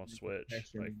Skyrim on Switch.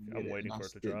 Like I'm waiting for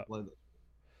it to drop.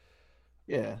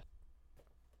 Yeah.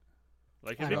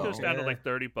 Like if it goes down to like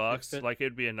 $30, like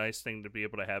it'd be a nice thing to be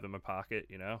able to have in my pocket,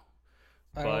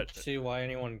 I don't see why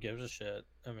anyone gives a shit.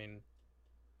 I mean,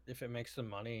 if it makes them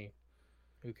money,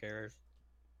 who cares?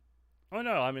 Oh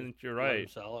no, I mean you're right.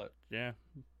 Sell it. Yeah.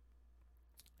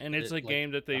 And it's a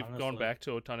game that they've gone back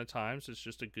to a ton of times. It's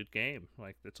just a good game.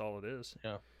 Like that's all it is.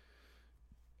 Yeah.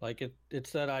 Like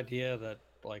it's that idea that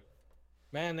like,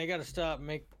 man, they got to stop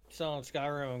selling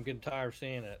Skyrim. I'm getting tired of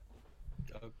seeing it.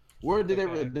 Where did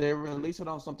they release it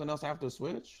on something else after the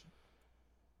Switch?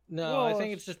 No, well, I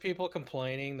think it's just people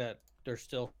complaining that they're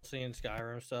still seeing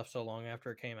Skyrim stuff so long after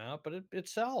it came out, but it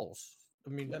sells. I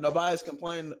mean, nobody's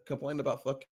complained about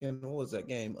fucking what was that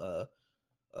game?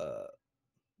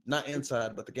 Not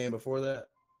Inside, but the game before that,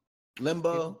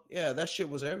 Limbo. Yeah, that shit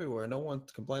was everywhere. No one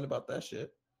complained about that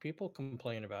shit. People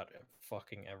complain about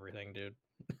fucking everything, dude.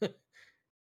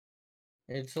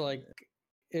 It's like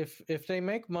if they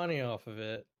make money off of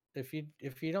it. If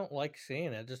you don't like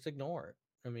seeing it, just ignore it.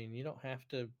 I mean, you don't have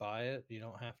to buy it. You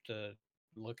don't have to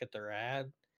look at their ad.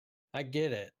 I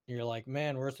get it. You're like,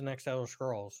 man, where's the next Elder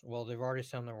Scrolls? Well, they've already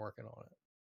said they're working on it.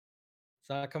 It's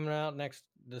not coming out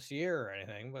this year or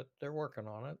anything, but they're working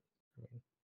on it. I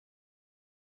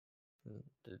mean,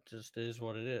 it just is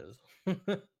what it is.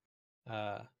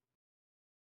 I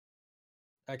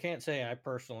can't say I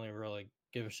personally really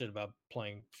give a shit about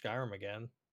playing Skyrim again,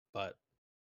 but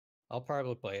I'll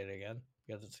probably play it again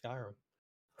because it's Skyrim.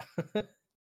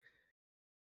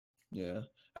 Yeah.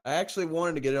 I actually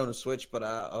wanted to get it on the Switch, but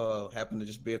I happened to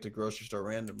just be at the grocery store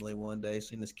randomly one day,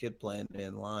 seen this kid playing it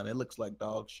in line. It looks like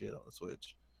dog shit on the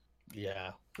Switch.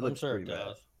 Yeah, it looks I'm sure it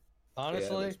does. Bad. Honestly,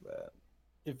 yeah, it looks bad.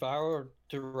 If I were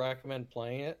to recommend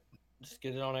playing it, just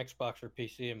get it on Xbox or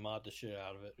PC and mod the shit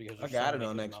out of it. Because I got it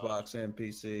on Xbox and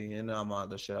PC, and I mod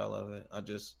the shit out of it. I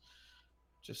just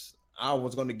I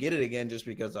was going to get it again just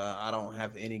because I don't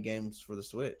have any games for the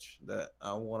Switch that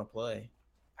I want to play.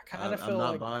 I kind of feel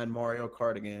I'm not buying Mario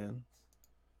Kart again.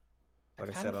 Like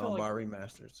I said, I don't buy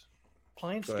remasters.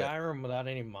 Playing Skyrim without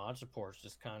any mod support is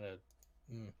just kind of.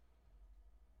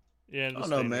 Yeah, I don't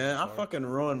know, man. I fucking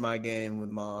ruined my game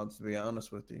with mods, to be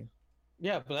honest with you.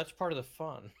 Yeah, but that's part of the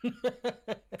fun.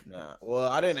 Nah. Well,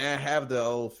 I didn't have the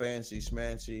old fancy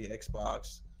smancy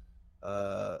Xbox.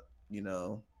 You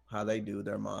know how they do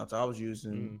their mods. I was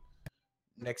using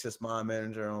Nexus Mod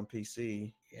Manager on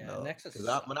PC. Yeah, Nexus.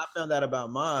 Because when I found out about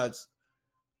mods,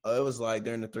 it was like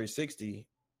during the 360.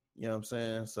 You know what I'm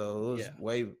saying? So it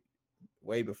was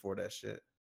way before that shit.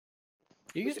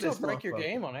 You can still break your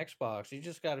game on Xbox. You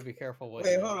just got to be careful with.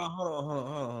 Wait, hold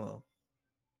on.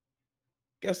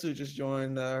 Guess who just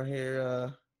joined our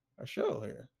show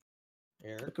here?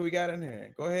 Eric. Look who we got in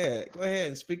here. Go ahead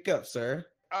and speak up, sir.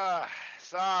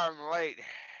 Sorry I'm late.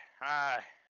 Hi.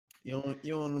 You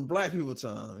on black people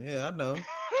time? Yeah, I know.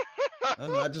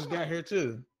 I just got here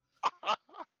too.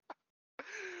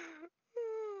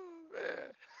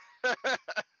 Man.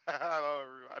 Hello,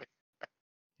 everybody.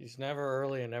 He's never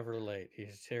early and never late.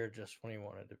 He's here just when he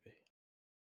wanted to be.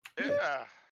 Yeah.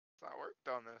 So I worked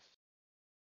on this.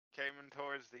 Came in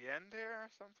towards the end here or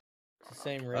something? It's the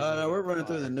same reason. We're running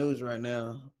through the news right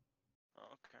now.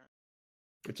 Okay.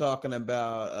 We're talking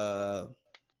about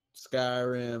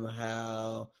Skyrim,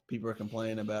 how people are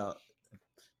complaining about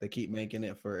they keep making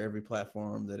it for every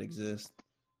platform that exists.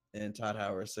 And Todd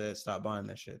Howard said, stop buying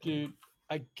that shit. Dude,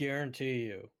 I guarantee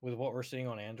you, with what we're seeing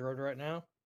on Android right now,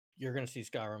 you're going to see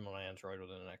Skyrim on Android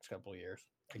within the next couple of years.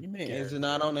 You mean, is it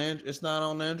not on Android? It's not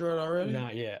on Android already?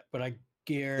 Not yet, but I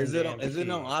guarantee. Is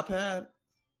it on iPad?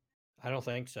 I don't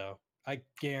think so. I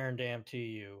guarantee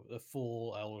you the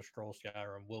full Elder Scrolls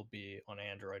Skyrim will be on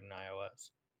Android and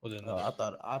iOS within the I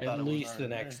thought at least the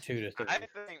next 2 to 3. I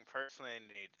think personally I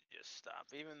need to just stop,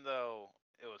 even though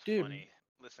it was funny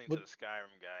listening to the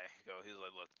Skyrim guy go. He's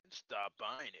like, "Look, stop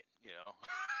buying it," you know.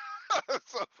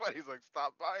 It's so funny. He's like,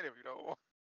 "Stop buying it if you don't want."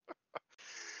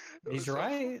 He's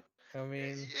right. I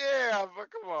mean, yeah, but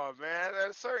come on, man.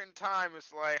 At a certain time,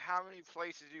 it's like, how many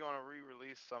places you gonna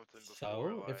re-release something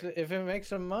before? So if it makes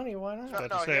some money, why not?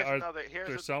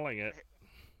 They're selling it.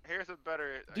 Here's a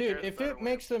better dude. If it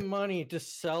makes them money to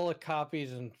sell a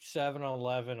copies in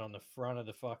 7-Eleven on the front of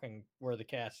the fucking where the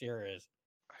cashier is,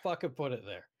 fucking put it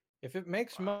there. If it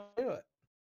makes money, do it.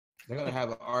 They're gonna have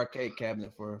an arcade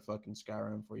cabinet for fucking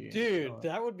Skyrim for you, dude.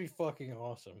 That would be fucking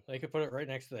awesome. They could put it right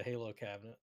next to the Halo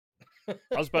cabinet. I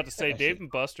was about to say, Dave and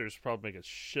Buster's probably make a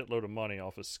shitload of money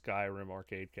off a Skyrim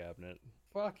arcade cabinet.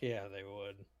 Fuck yeah, they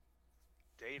would.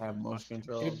 Have motion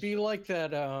control. It'd be like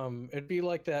that. It'd be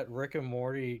like that Rick and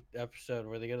Morty episode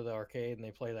where they go to the arcade and they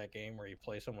play that game where you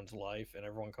play someone's life and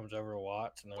everyone comes over to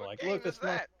watch and they're like, "Look, it's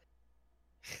that."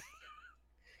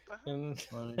 And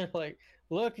they're like,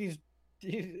 "Look, he's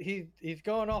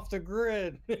going off the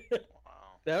grid."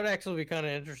 That would actually be kind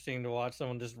of interesting to watch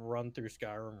someone just run through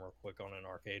Skyrim real quick on an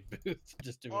arcade booth.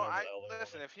 Just do whatever the hell they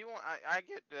listen, want. if he want, I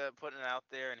get putting it out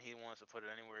there, and he wants to put it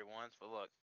anywhere he wants. But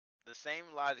look, the same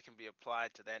logic can be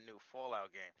applied to that new Fallout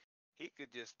game. He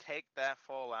could just take that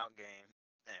Fallout game,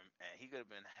 and we could have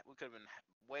been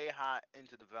way hot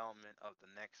into development of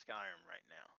the next Skyrim right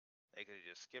now. They could have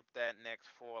just skipped that next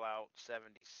Fallout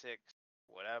 76,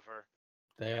 whatever.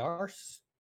 They are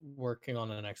working on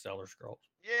the next Elder Scrolls.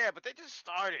 Yeah, but they just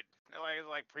started. It was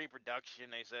like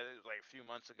pre-production. They said it was like a few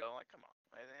months ago. Like, come on,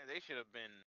 they should have been.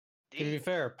 To be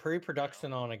fair, pre-production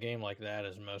on a game like that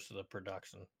is most of the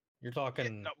production. You're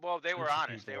talking. Yeah, well, they were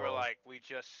honest. They were like, we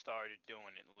just started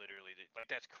doing it. Literally, like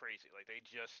that's crazy. Like they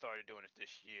just started doing it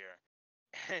this year,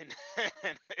 and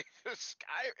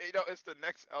it's the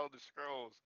next Elder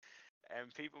Scrolls,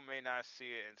 and people may not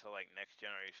see it until like next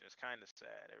generation. It's kind of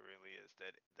sad. It really is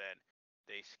that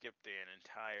they skipped an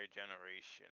entire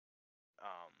generation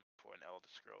for an Elder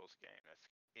Scrolls game. That's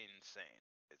insane.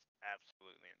 It's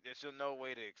absolutely. There's just no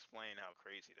way to explain how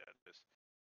crazy that is.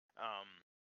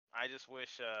 I just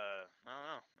wish. I don't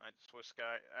know. I just wish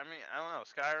I mean, I don't know.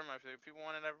 Skyrim. If people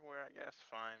want it everywhere, I guess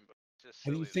fine. But it's just.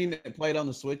 Have you seen it played on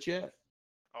the Switch yet?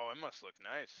 Oh, it must look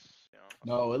nice.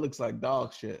 No, it looks like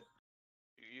dog shit.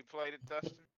 You played it,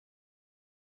 Dustin?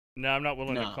 No, I'm not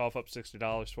willing to cough up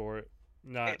 $60 for it.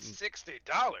 It's $60.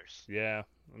 Yeah,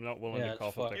 I'm not willing to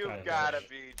cough up that kind of money. You've gotta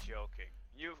be joking.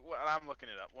 I'm looking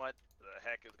it up. What the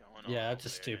heck is going on? Yeah, it's a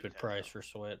stupid price for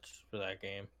Switch for that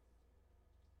game.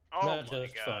 Oh not my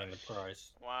justifying the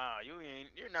price. Wow,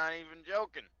 you're not even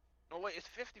joking. No wait, it's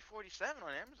 $50.47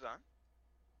 on Amazon.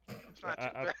 It's not too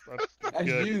bad.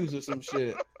 That's used or some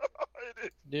shit.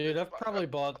 Dude,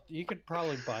 you could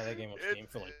probably buy that game on Steam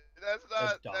for like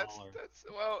that's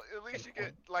well, at least you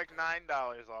get like $9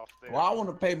 off there. Well, I want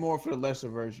to pay more for the lesser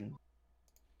version.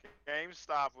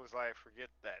 GameStop was like, forget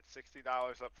that,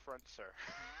 $60 up front, sir.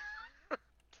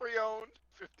 Pre-owned,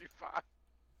 $55.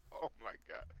 Oh my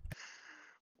god.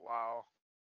 Wow,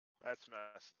 that's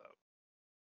messed up.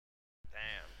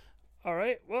 Damn. All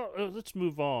right, well, let's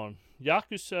move on.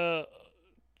 Yakuza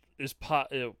is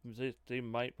they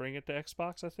might bring it to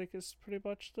Xbox. I think is pretty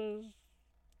much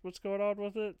what's going on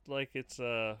with it. Like it's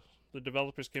the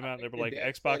developers came out and they were like,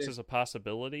 Xbox is a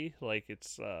possibility. Like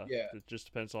it's it just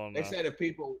depends on. They said if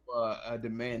people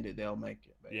demand it, they'll make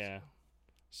it. Basically. Yeah.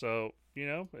 So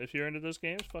if you're into those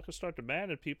games, fucking start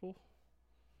demanding people.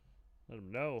 Let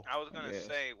them know. I was gonna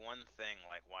say one thing,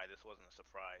 like why this wasn't a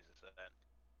surprise, is that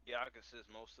Yakuza says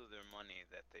most of their money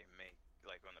that they make,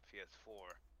 like on the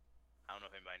PS4, I don't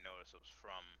know if anybody noticed, it was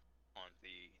from on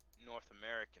the North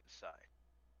American side.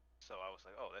 So I was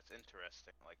like, oh, that's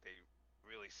interesting. Like they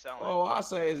really selling. Oh, I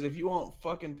say is if you want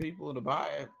fucking people to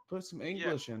buy it, put some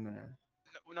English in there.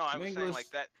 No, I was saying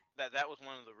like that was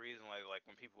one of the reasons like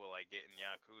when people were like getting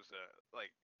Yakuza,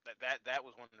 like that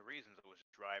was one of the reasons it was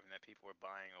driving that people were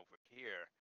buying over here,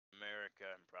 America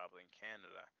and probably in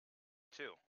Canada,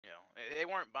 too. They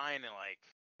weren't buying it like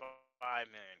 5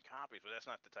 million copies, but that's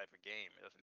not the type of game. It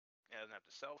doesn't have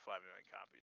to sell 5 million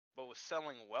copies, but it was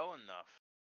selling well enough.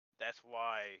 That's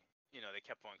why they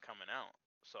kept on coming out.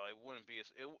 So it wouldn't be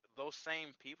those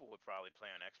same people would probably play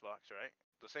on Xbox, right?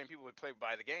 The same people would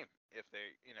buy the game if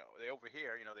they they over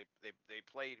here they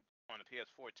played on the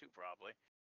PS4 too probably.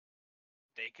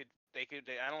 They could.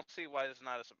 I don't see why this is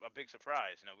not a big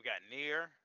surprise. We got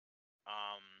Nier.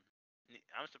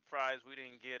 I'm surprised we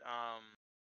didn't get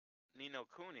Ni no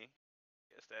Kuni.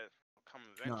 Guess that will come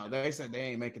eventually. No, they said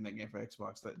they ain't making that game for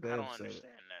Xbox. I don't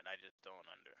understand that. I just don't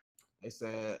They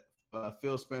said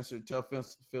Phil Spencer. Tell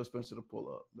Phil Spencer to pull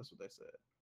up. That's what they said.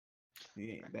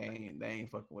 They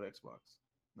ain't fucking with Xbox,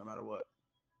 no matter what.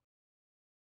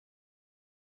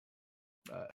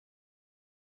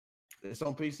 It's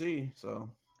on PC, so.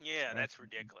 Yeah, that's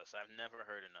ridiculous. I've never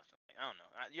heard of nothing. I don't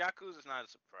know. Yakuza's not a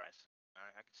surprise.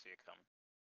 I can see it coming.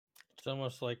 It's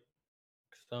almost like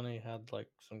Sony had like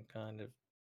some kind of.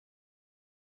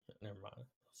 Never mind. I'll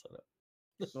set up.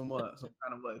 Some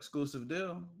kind of exclusive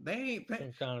deal. They ain't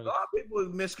paying. A lot of people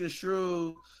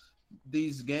misconstrue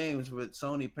these games with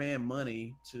Sony paying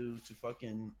money to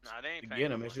fucking get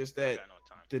them. It's just that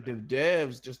the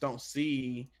devs just don't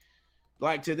see.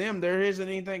 Like to them, there isn't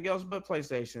anything else but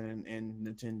PlayStation and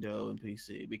Nintendo and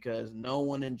PC because no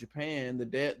one in Japan, the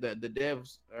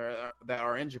devs that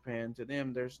are in Japan, to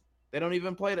them, they don't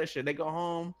even play that shit. They go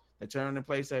home, they turn on their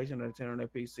PlayStation, or they turn on their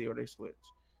PC or they Switch.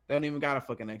 They don't even got a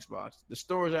fucking Xbox. The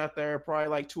stores out there, probably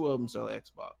like 2 of them sell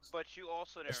Xbox. But you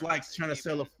also it's like trying to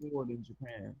sell a Ford in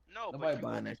Japan. No, nobody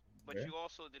buying that. But you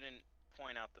also didn't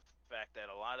point out the fact that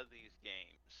a lot of these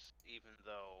games, even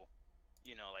though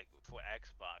like for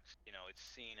Xbox, it's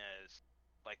seen as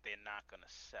like they're not gonna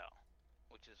sell,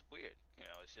 which is weird. It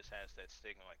just has that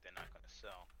stigma like they're not gonna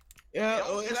sell. Yeah,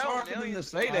 it's hard for them to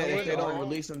say that if they don't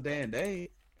release them day and day.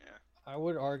 Yeah, I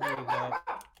would argue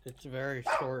that it's very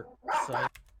short-sighted.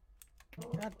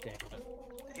 God damn it!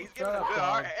 He's giving a good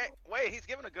argument. Wait, he's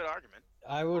giving a good argument.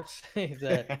 I would say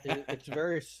that it's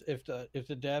very if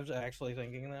the devs are actually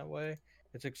thinking that way.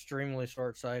 It's extremely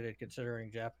short-sighted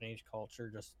considering Japanese culture,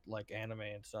 just like anime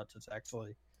and such. It's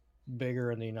actually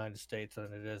bigger in the United States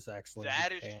than it is actually in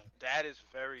Japan. That is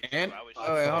very true. And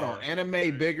hold on,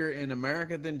 anime bigger in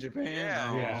America than Japan?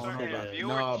 Yeah.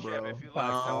 No, bro. If you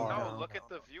look at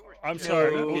the viewership. I'm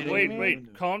sorry.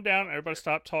 Wait. Calm down. Everybody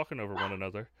stop talking over one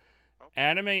another. Okay.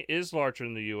 Anime is larger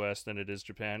in the U.S. than it is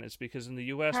Japan. It's because in the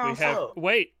U.S. we have...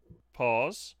 Wait.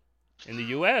 Pause. In the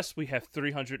U.S. we have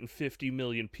 350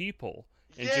 million people.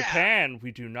 In Japan,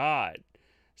 we do not.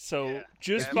 So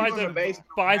just by the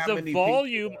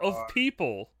volume of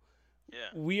people,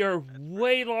 we are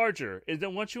way larger. And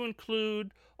then once you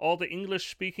include all the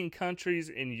English-speaking countries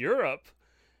in Europe,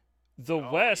 the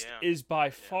West is by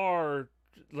far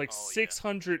like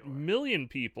 600 million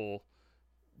people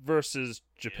versus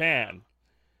Japan.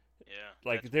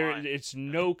 Like it's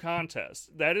no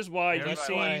contest. That is why you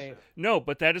see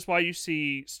but that is why you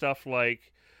see stuff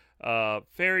like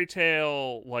Fairy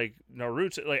Tail, like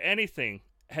Naruto, like anything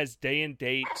has day and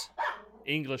date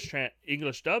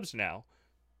English dubs now,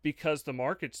 because the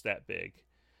market's that big.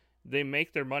 They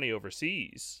make their money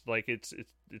overseas. Like it's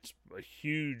a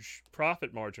huge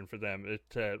profit margin for them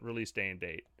to release day and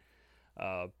date.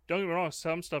 Don't get me wrong,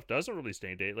 some stuff doesn't release day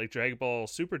and date, like Dragon Ball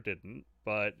Super didn't,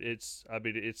 but it's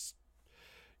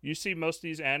you see most of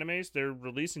these animes, they're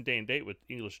releasing day and date with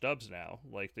English dubs now.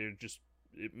 Like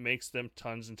it makes them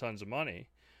tons and tons of money.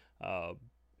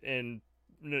 And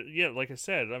yeah, like I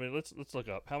said, I mean, let's look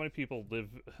up how many people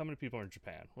are in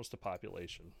Japan. What's the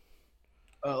population?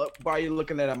 While you're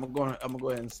looking at it, I'm gonna go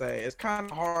ahead and say it's kind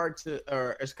of hard to,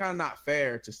 or it's kind of not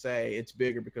fair to say it's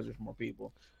bigger because there's more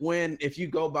people. When if you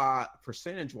go by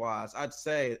percentage wise, I'd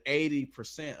say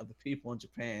 80% of the people in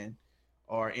Japan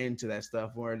are into that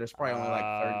stuff. Where there's probably only like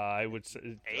 30. I would say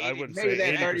 80%.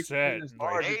 80%.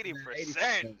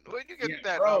 80%. Where'd you get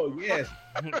that? Bro, yes.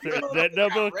 that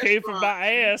number came from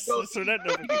my ass. So that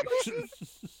number.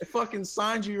 A fucking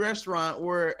Sanji restaurant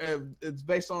where it's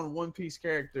based on One Piece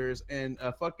characters, and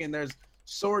there's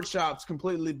sword shops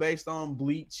completely based on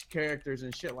Bleach characters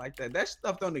and shit like that. That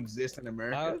stuff don't exist in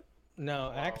America.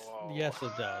 Yes,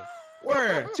 it does.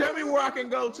 Where? Tell me where I can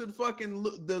go to the fucking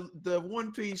the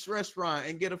One Piece restaurant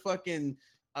and get a fucking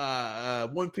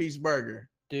One Piece burger,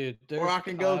 dude. Or I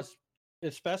can go,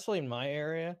 especially in my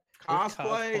area.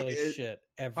 Cosplay shit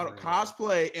everywhere.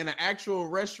 Cosplay in an actual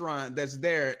restaurant that's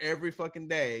there every fucking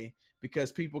day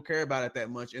because people care about it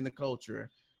that much in the culture.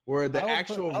 Where the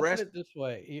actual I'll put it this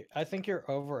way, I think you're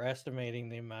overestimating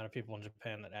the amount of people in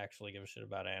Japan that actually give a shit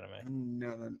about anime.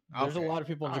 No. There's a lot of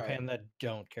people in Japan that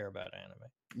don't care about anime.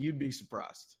 You'd be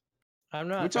surprised. I'm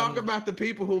not. We're talking about the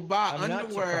people who buy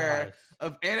underwear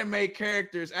of anime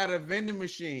characters at a vending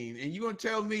machine, and you gonna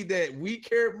tell me that we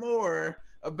care more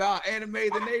about anime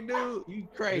than they do? You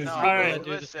crazy? No, all right,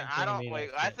 listen.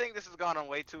 I think this has gone on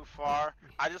way too far.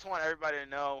 I just want everybody to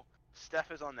know.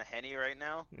 Steph is on the Henny right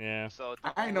now. Yeah. So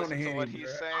I ain't on the Henny. What he's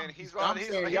saying, he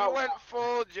went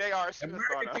full J.R. Smith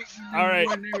on us. All right.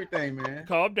 Everything, man.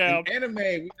 Calm down.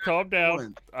 Anime. Calm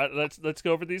down. Let's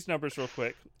go over these numbers real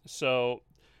quick. So,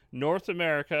 North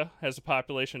America has a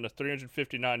population of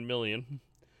 359 million,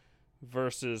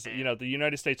 versus the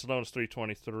United States alone is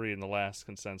 323 in the last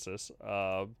consensus.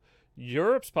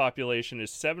 Europe's population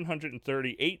is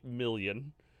 738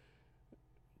 million.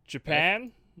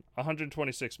 Japan.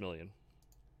 126 million.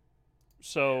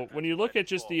 So when you look at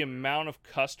just the amount of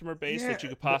customer base that you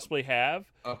could possibly have,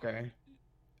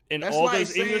 and that's all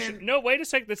those English. No, wait a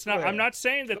second. That's not. I'm not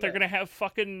saying that they're gonna have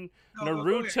fucking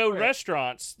Naruto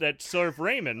restaurants that serve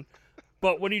ramen.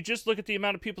 But when you just look at the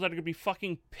amount of people that are gonna be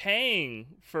fucking paying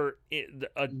for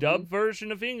a dub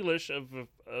version of English of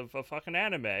a fucking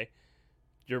anime,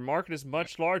 your market is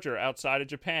much larger outside of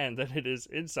Japan than it is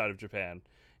inside of Japan.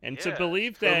 And to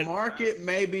believe that the market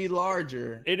may be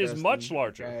larger, it is much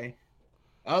larger. Okay?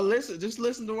 Just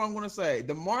listen to what I'm going to say.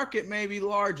 The market may be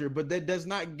larger, but that does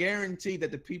not guarantee that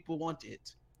the people want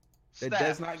it. That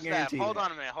does not guarantee. Hold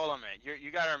on a minute. You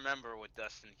got to remember what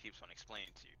Dustin keeps on explaining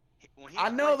to you. I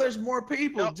know there's more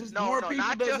people. More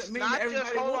people doesn't mean that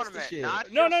everybody wants the shit.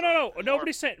 No.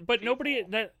 Nobody's saying, but nobody.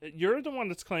 You're the one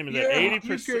that's claiming that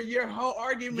 80%. Your whole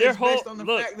argument is based on the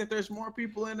fact that there's more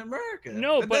people in America.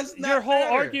 No, but your whole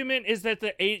argument is that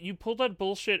you pulled that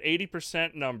bullshit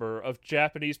 80% number of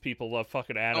Japanese people love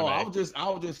fucking anime. Oh,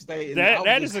 I'll just stay.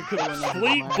 That is a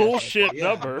complete bullshit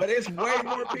number. But it's way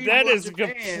more people. That is a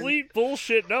complete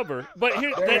bullshit number. But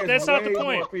here, that's not the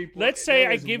point. Let's say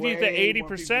I give you the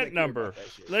 80% number.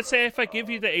 Let's say if I give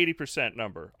you the 80%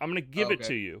 number, I'm going to give it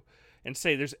to you and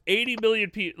say there's 80 million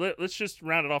people. Let's just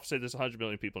round it off and say there's 100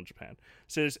 million people in Japan.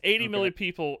 So there's 80 million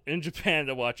people in Japan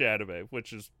that watch anime,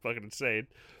 which is fucking insane.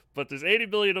 But there's 80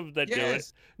 million of them that do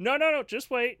it. No, just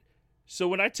wait. So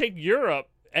when I take Europe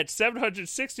at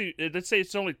 760, let's say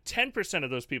it's only 10% of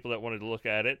those people that wanted to look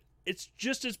at it, it's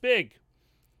just as big.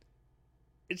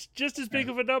 It's just as big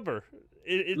of a number.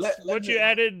 It's you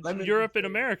added Europe and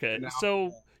America.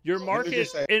 So your market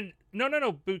and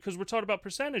no, because we're talking about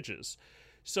percentages.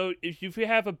 So if you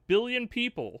have 1 billion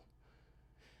people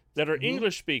that are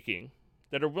English speaking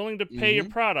that are willing to pay your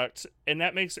product, and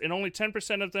only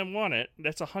 10% of them want it,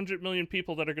 that's 100 million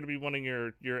people that are going to be wanting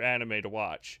your anime to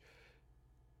watch.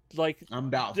 Like, I'm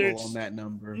doubtful on that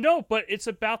number. No, but it's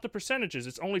about the percentages.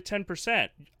 It's only 10%.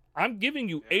 I'm giving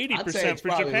you 80% for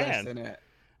Japan. Less than that.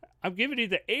 I'm giving you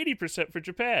the 80% for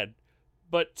Japan.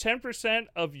 But 10%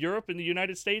 of Europe and the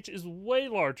United States is way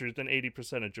larger than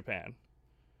 80% of Japan.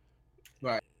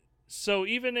 Right. So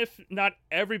even if not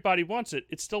everybody wants it,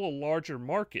 it's still a larger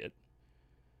market.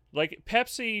 Like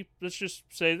Pepsi, let's just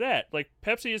say that. Like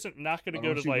Pepsi isn't not going to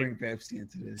go to like bring Pepsi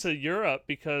into this. to Europe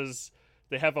because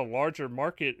they have a larger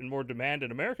market and more demand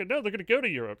in America. No, they're going to go to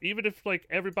Europe, even if like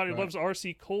everybody loves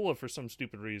RC Cola for some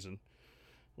stupid reason.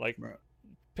 Like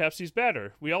Pepsi's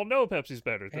better. We all know Pepsi's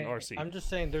better than RC. I'm just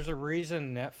saying, there's a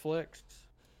reason Netflix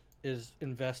is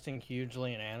investing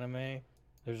hugely in anime.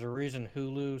 There's a reason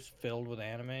Hulu's filled with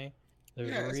anime.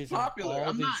 There's a reason popular.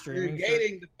 I'm not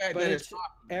negating the fact that it's popular.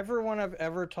 Everyone I've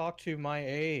ever talked to my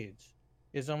age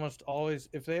is almost always,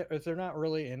 if they're not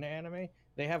really into anime,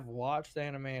 they have watched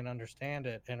anime and understand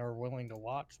it and are willing to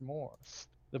watch more.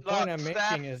 The point I'm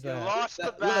making is that lost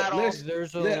the battle.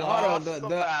 There's a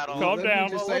battle. Calm down.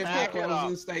 Just say my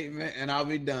closing statement, and I'll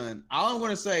be done. All I'm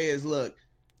going to say is, look,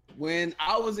 when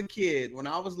I was a kid, when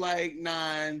I was like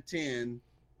 9, 10,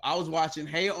 I was watching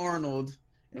Hey Arnold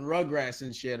and Rugrats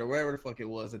and shit, or whatever the fuck it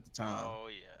was at the time. Oh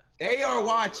yeah. They are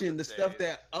watching the stuff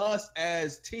that us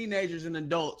as teenagers and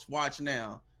adults watch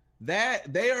now.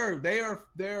 That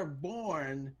they're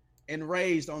born and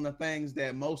raised on the things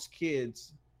that most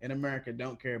kids in America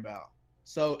don't care about.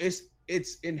 So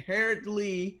it's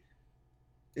inherently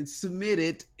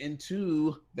submitted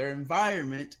into their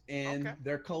enviirment and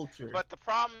their culture. But the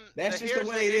problem, that's just the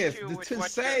way it is. To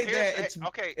say that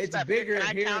it's bigger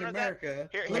here in America.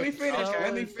 Let me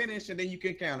finish, and then you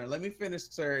can counter. Let me finish,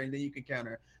 sir, and then you can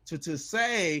counter. To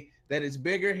say that it's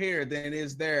bigger here than it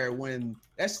is there, when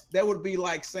that would be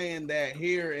like saying that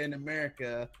here in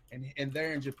America and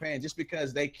there in Japan, just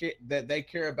because they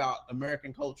care about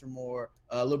American culture more,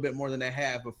 a little bit more than they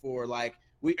have before. Like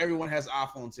everyone has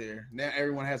iPhones here now.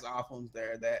 Everyone has iPhones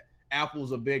there. That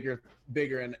Apple's are bigger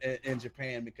in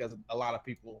Japan because a lot of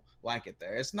people like it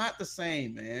there. It's not the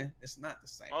same, man. It's not the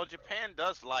same. Well, Japan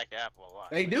does like Apple a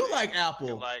lot. They do like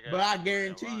Apple, but I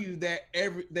guarantee you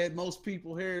that most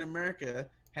people here in America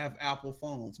have Apple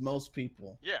phones. Most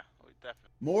people. Yeah, definitely.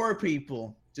 More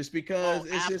people, just because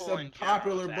it's just a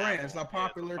popular brand. It's a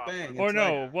popular thing. Or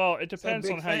no, well, it depends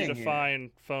on how you define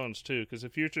phones too. Because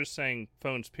if you're just saying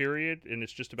phones, period, and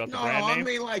it's just about the brand name. No, I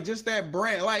mean like just that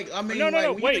brand. Like I mean, no,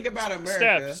 when wait. you think about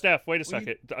America. Steph, wait a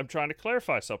second. I'm trying to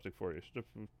clarify something for you.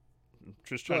 I'm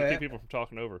just trying to keep people from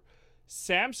talking over.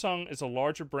 Samsung is a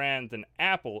larger brand than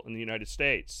Apple in the United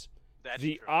States.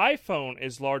 The iPhone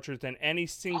is larger than any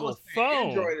single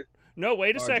phone. No,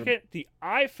 wait a second. The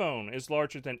iPhone is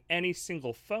larger than any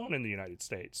single phone in the United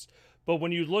States. But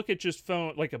when you look at just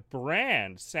phone, like a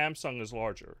brand, Samsung is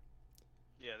larger.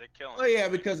 Yeah, they're killing. Oh yeah,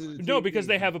 because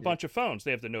they have a bunch of phones.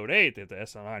 They have the Note 8, they have the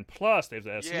S9 Plus, they have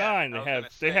the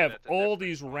S9. They have all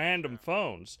these random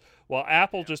phones. While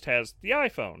Apple just has the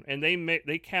iPhone, and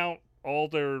they count all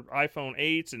their iPhone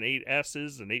 8s and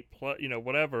 8Ss and 8 Plus,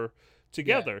 whatever,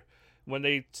 together when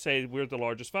they say we're the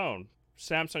largest phone.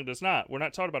 Samsung does not. We're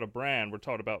not talking about a brand. We're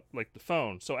talking about like the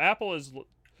phone. So Apple is,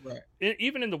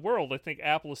 even in the world, I think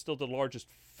Apple is still the largest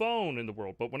phone in the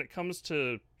world. But when it comes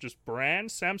to just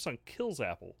brands, Samsung kills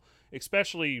Apple,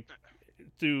 especially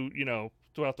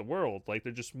throughout the world. Like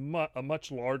they're just a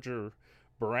much larger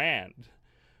brand.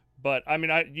 But I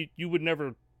mean, you would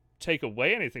never take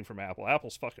away anything from Apple.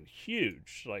 Apple's fucking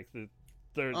huge. Like the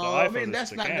I mean,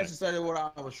 that's not necessarily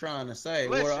what I was trying to say.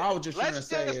 What I was just trying to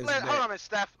say is that... Hold on,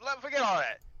 Steph. Forget all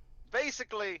that.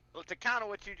 Basically, to counter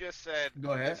what you just said,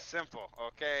 go ahead. It's simple,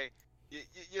 okay?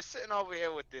 You're sitting over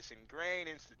here with this ingrained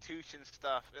institution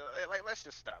stuff. Like, let's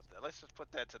just stop that. Let's just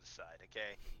put that to the side,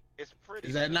 okay? It's pretty...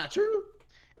 Is that not true?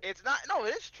 It's not... No,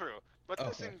 it is true. But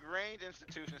this ingrained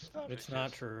institution stuff... It's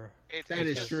not true. That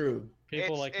is true.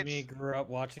 People like me grew up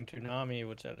watching Toonami,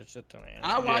 which had a shit ton of anime.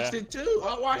 I watched it too.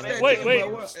 I watched that wait, too. Wait.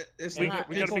 It's we gotta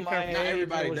be careful. Not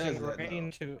everybody does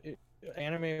that.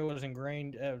 Anime was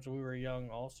ingrained as we were young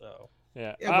also.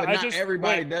 Yeah, but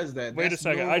everybody does that. Wait a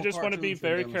second. I just want to be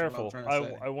very careful.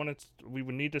 We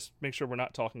would need to make sure we're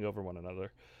not talking over one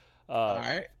another. All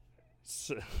right.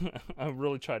 So, I'm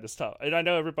really trying to stop, and I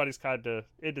know everybody's kind of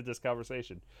into this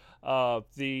conversation. I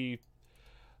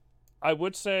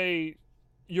would say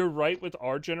you're right with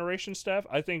our generation, Steph.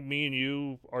 I think me and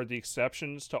you are the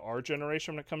exceptions to our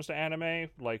generation when it comes to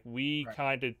anime. Like we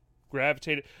kind of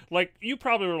gravitated. Like you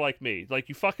probably were like me. Like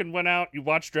you fucking went out, you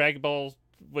watched Dragon Ball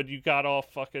when you got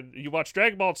off fucking. You watched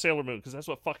Dragon Ball and Sailor Moon because that's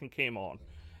what fucking came on.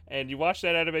 And you watched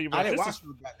that anime. I didn't watch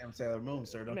Sailor Moon,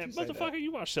 sir. Don't you say that. Motherfucker,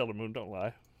 you watched Sailor Moon. Don't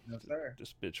lie. Yes, sir.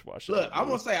 This bitch watched. Look, I'm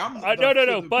gonna say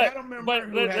no, but let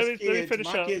me finish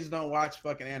my up. kids don't watch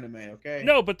fucking anime, okay?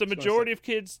 No, but the majority of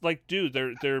kids, like,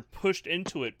 they're pushed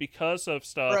into it because of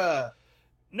stuff. Bruh.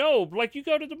 No, like, you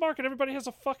go to the market, everybody has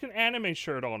a fucking anime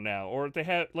shirt on now, or they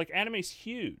have, like, anime's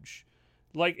huge.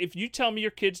 Like, if you tell me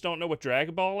your kids don't know what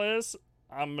Dragon Ball is,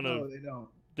 I'm gonna. No, they don't.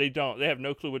 They don't. They have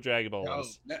no clue what Dragon Ball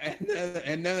is.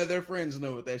 And none of their friends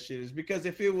know what that shit is. Because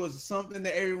if it was something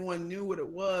that everyone knew what it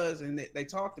was and they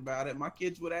talked about it, my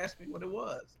kids would ask me what it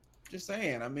was. Just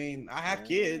saying. I mean, I have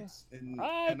kids and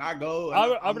I go.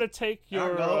 And I'm going to take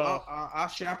your... I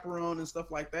chaperone and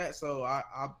stuff like that. So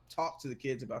I talk to the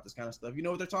kids about this kind of stuff. You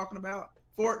know what they're talking about?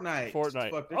 Fortnite.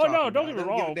 Oh, no, don't get me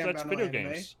wrong. That's video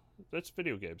games. That's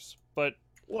video games. But...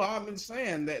 Well, I've been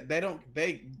saying that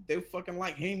they fucking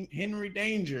like Henry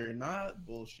Danger, not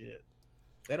bullshit.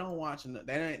 They don't watch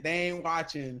they ain't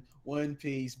watching One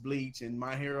Piece, Bleach, and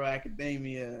My Hero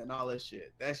Academia and all that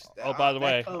shit. By the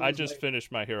way, I just finished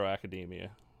My Hero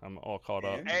Academia. I'm all caught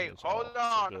up. Hey, hold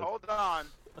on.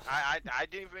 I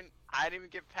didn't even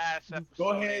get past episode. Go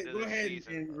ahead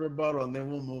and rebuttal, and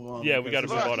then we'll move on. Yeah, we got to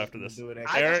rebuttal after this.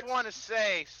 I just want to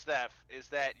say, Steph, is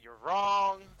that you're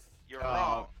wrong. You're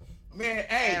wrong. Man,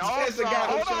 hey, says the guy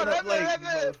who showed up late.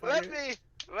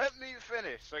 Let me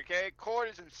finish, okay? Court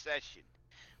is in session.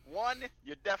 1,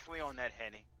 you're definitely on that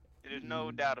Henny. There's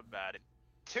no doubt about it.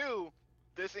 2,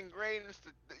 this ingrained.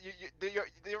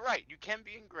 You're right. You can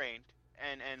be ingrained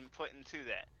and put into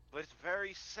that, but it's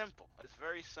very simple. It's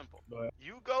very simple.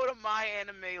 You go to my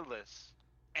anime list,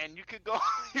 and you can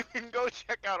go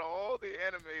check out all the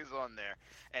animes on there,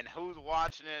 and who's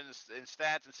watching it, and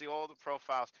stats, and see all the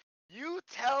profiles. You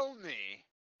tell me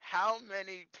how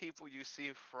many people you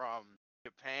see from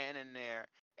Japan in there,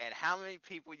 and how many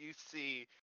people you see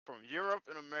from Europe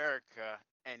and America,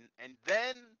 and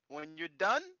then when you're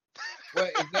done.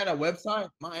 Wait, is that a website?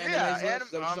 My anime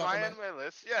list? My anime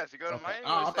list. Yes, you go to my anime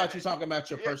list. I thought you were talking about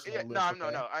your personal list.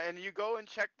 No. And you go and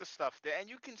check the stuff there, and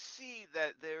you can see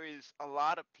that there is a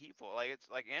lot of people. Like,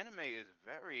 it's like anime is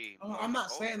very. Oh, I'm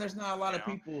not saying there's not a lot of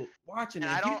people watching it.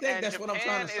 If you think that's what I'm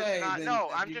trying to say, then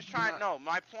I'm just trying. No,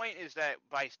 my point is that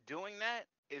by doing that,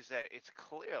 is that it's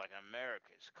clear, like in America,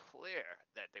 it's clear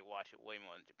that they watch it way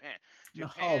more than Japan.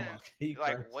 Japan,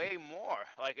 like way more.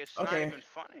 Like it's not even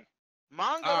funny.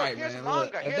 Manga, all right, here's man,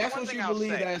 manga. Look, if that's what you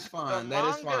believe, that's fine. That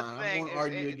is fine. I won't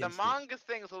argue against the manga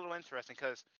thing is a little interesting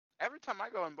because every time I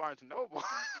go in Barnes & Noble,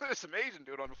 there's some Asian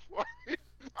dude on the floor.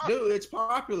 Dude, it's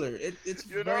popular.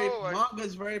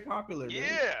 Manga's very popular. Dude.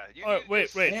 Yeah.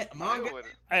 Wait. Manga.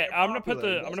 Hey, I'm gonna put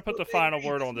the final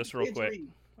word on this real quick.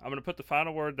 I'm gonna put the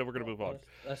final word, then we're gonna move on.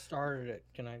 I started it.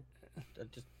 Can I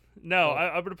just? No,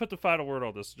 I'm gonna put the final word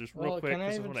on this just real quick. Can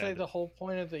I even say the whole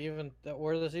point of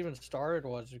where this even started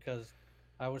was because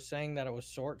I was saying that it was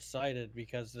short-sighted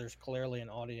because there's clearly an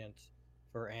audience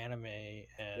for anime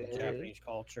and Japanese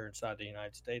culture inside the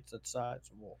United States that's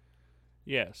sizable.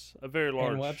 Yes, a very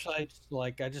large. And websites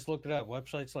like I just looked it up.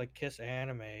 Websites like Kiss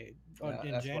Anime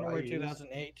in January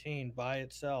 2018 by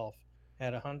itself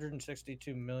had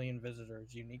 162 million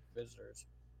unique visitors,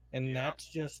 and that's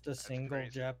just a single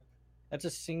That's a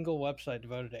single website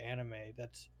devoted to anime.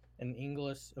 That's an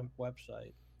English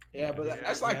website. Yeah, but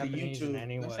that's like Japanese the YouTube.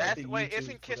 Anyway.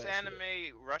 Isn't Kiss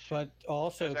Anime Russian? But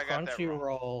also,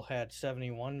 Crunchyroll had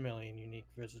 71 million unique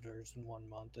visitors in 1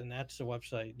 month, and that's the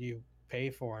website you pay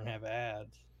for and have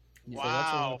ads.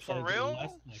 Wow, so for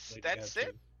real? That's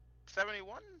it?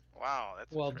 71? Wow,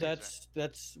 that's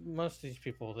that's most of these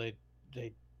people. They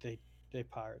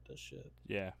pirate this shit.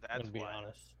 Yeah, I'm gonna be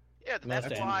honest. Yeah,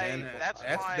 that's why.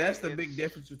 That's the big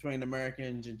difference between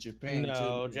Americans and Japan.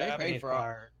 No, Japanese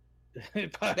pirate. They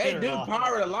do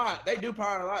pirate a lot. They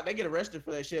get arrested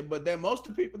for that shit. But then most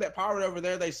of the people that pirate over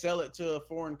there, they sell it to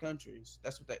foreign countries.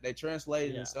 That's what they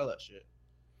translate it and sell that shit.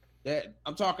 That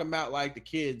I'm talking about, like the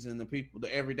kids and the people,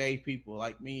 the everyday people,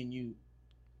 like me and you.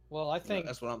 Well, I think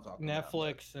that's what I'm talking about.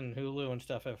 Netflix and Hulu and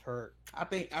stuff have hurt. I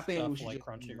think we should like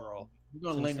Crunchyroll. We're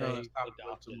gonna linger on this topic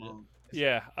too long.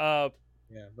 Yeah.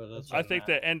 Yeah, but that's I think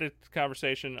the end of the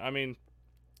conversation. I mean,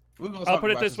 I'll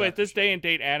put it this way: this day and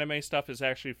date anime stuff is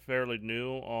actually fairly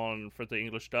new for the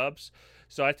English dubs.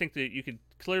 So I think that you can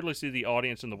clearly see the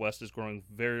audience in the West is growing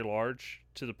very large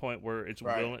to the point where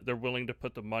they're willing to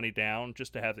put the money down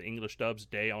just to have the English dubs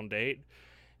day on date,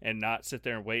 and not sit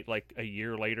there and wait like a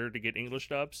year later to get English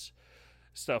dubs.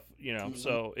 Stuff,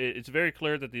 so it's very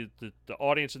clear that the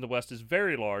audience in the West is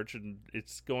very large, and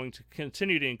it's going to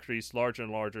continue to increase larger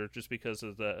and larger just because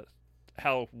of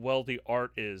how well the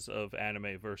art is of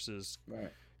anime versus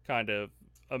kind of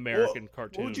American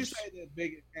cartoons. What would you say the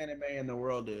biggest anime in the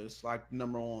world is? Like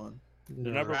number one? The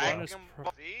number one is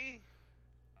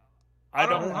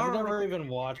I've never even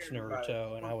watched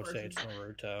Naruto, and I would say it's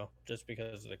Naruto just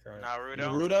because of the current.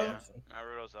 Naruto. Yeah.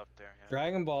 Naruto's up there. Yeah.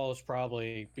 Dragon Ball is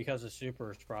probably because of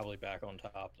Super is probably back on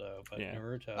top though, but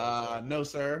Naruto. No,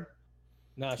 sir.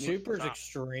 No, Super is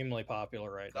extremely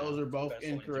popular right now. Those are both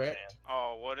incorrect.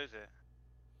 Oh, what is it?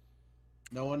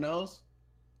 No one knows.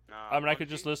 No. I mean, I could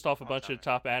just list off a bunch of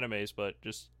top animes, but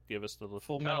just give us the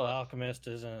Full Metal Alchemist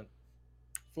isn't.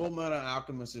 Full Metal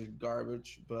Alchemist is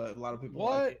garbage, but a lot of people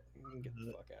what? like it. Get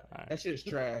the fuck out. That shit is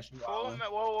trash.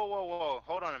 Whoa!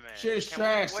 Hold on a minute. Shit is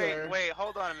trash, sir. Wait,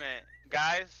 hold on a minute,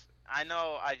 guys. I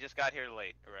know I just got here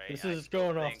late, right? This is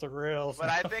going off the rails. But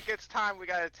I think it's time we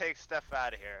gotta take Steph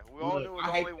out of here. We all knew there was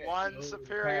only one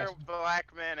superior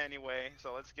black man anyway,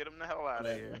 so let's get him the hell out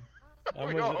of here.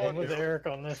 I'm with Eric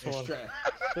on this one.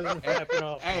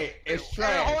 Hey, it's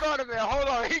trash. Hey, hold on a minute. Hold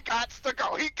on. He got to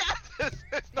go. He got this.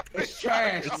 It's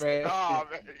trash, man. Oh,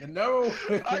 man.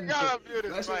 I gotta mute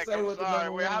his mic. I'm sorry.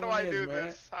 Wait, how do I do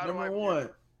this? Number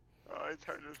one. Oh, I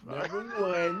turn this Number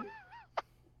one.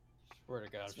 Swear to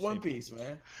God. It's One Piece,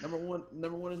 man. Number one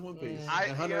is One Piece.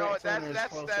 That's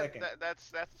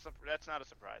not a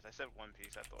surprise. I said One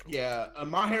Piece. I thought. Yeah,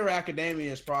 My Hero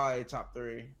Academia is probably top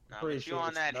 3. Pretty sure you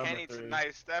on that Henny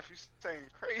tonight, Steph? You saying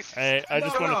crazy? Hey, I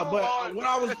just want to. But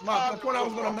the point I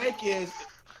was gonna make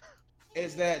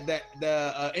is that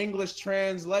the English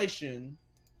translation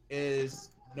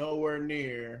is nowhere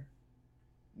near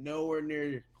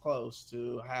close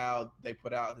to how they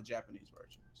put out the Japanese versions.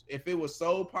 If it was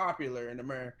so popular in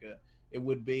America, it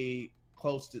would be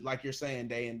close to, like you're saying,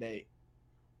 day and date.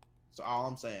 That's all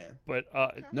I'm saying. But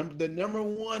the number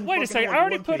one. Wait a second! I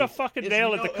already put a fucking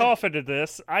nail in the coffin to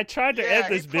this. I tried to end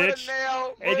this bitch,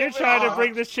 and you're trying to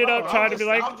bring this shit up, trying to be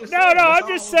like, no, I'm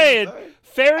just saying.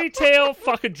 Fairy Tail,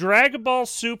 fucking Dragon Ball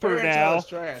Super now.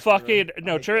 Fucking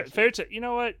no, Fairy Tail. You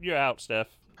know what? You're out, Steph.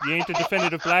 You ain't the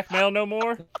definitive black male no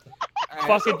more.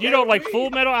 Fucking, you don't like Full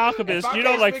Metal Alchemist. You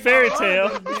don't like Fairy Tail.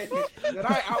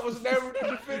 I was never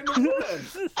the definitive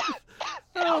one.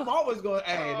 I'm always going,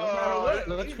 hey, no matter what.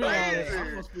 Let's be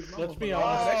honest. Let's be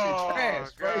honest. That shit's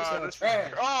trash. Fairy Tail's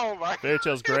trash. Oh my. Fairy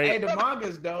Tail's great. Hey, the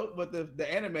manga's dope, but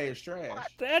the anime is trash.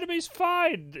 The anime's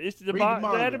fine. It's the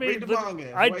anime. Read the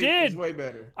manga. It's way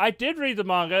better. I did read the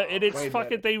manga, and it's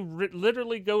fucking. Better. They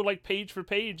literally go like page for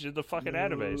page in the fucking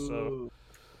anime. So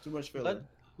too much filler.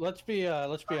 Let's be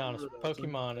honest.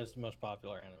 Pokemon is the most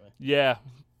popular anime. Yeah,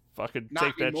 fucking not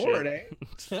take that anymore,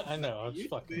 shit. I know. It's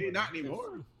fucking not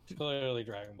anymore. It's clearly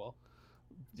Dragon Ball.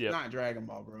 Yeah, it's not Dragon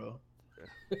Ball, bro.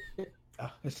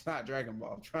 It's not Dragon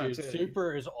Ball. I'm trying to tell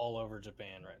Super is all over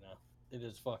Japan right now. It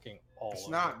is fucking all. It's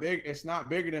not big. It's not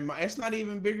bigger than It's not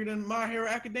even bigger than My Hero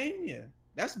Academia.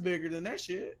 That's bigger than that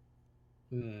shit.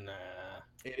 Nah.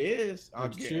 It is.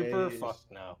 Super. Fuck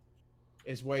no.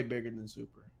 It's way bigger than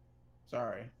Super.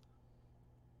 Sorry.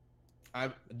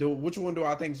 Which one do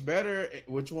I think is better?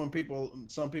 Which one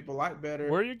some people like better?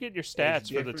 Where do you get your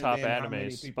stats for the top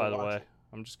animes, by the way?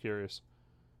 I'm just curious.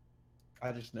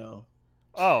 I just know.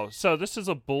 Oh, so this is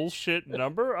a bullshit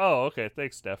number? Oh, okay.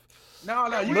 Thanks, Steph. No,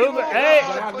 you move it. Hey,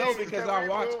 I know because I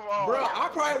watch. Bro, I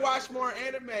probably watch more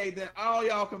anime than all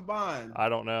y'all combined. I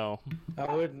don't know. I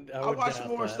watch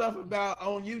more stuff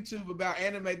on YouTube about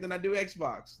anime than I do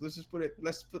Xbox.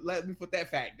 Let me put that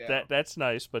fact down. That's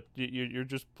nice, but you're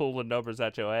just pulling numbers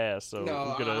out your ass. So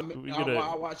no,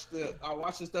 I watch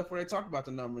the stuff where they talk about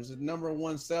the numbers. The number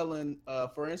one selling,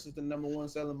 for instance, the number one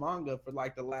selling manga for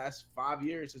like the last 5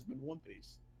 years has been One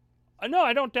Piece. No,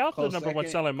 I don't doubt the number one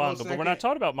selling manga, but we're not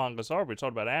talking about mangas, are we? We're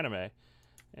talking about anime.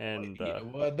 And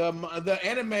the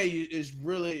anime is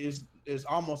really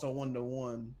almost a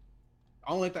 1-to-1.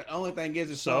 Only thing is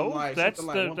it's that's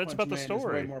about the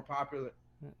story. Way more popular.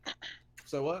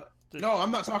 So what? No,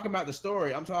 I'm not talking about the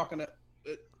story. I'm talking.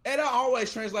 It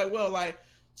always translate well.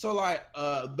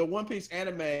 The One Piece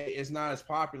anime is not as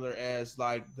popular as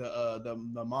like the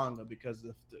manga because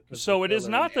it is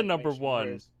not the number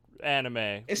one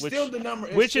anime. It's still the number,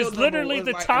 which is literally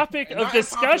the topic of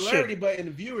discussion. But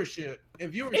in viewership,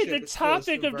 the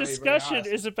topic of discussion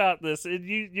is about this, and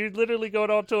you're literally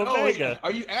going on to a manga.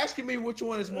 Are you asking me which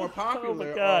one is more popular? Oh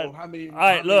my God! Or how many? All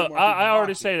right, look, I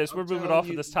already say this. We're moving off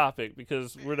of this topic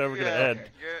because we're never gonna end.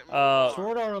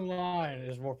 Sword Art Online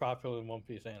is more popular than One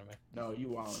Piece anime. No, you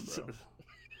wildin', bro.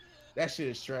 That shit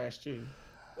is trash too.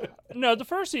 No, the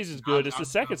first season's good. It's the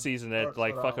second season that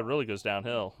fucking really goes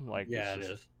downhill. Yeah, it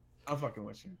is. I'm fucking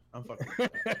with you.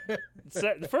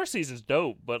 The first season's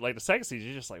dope, but like the second season,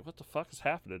 you're just like, what the fuck is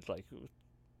happening? Like,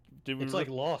 it's like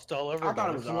Lost all over. I thought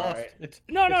it was alright.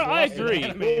 No, I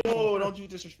agree. Oh, don't you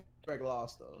disrespect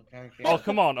Lost though? Oh,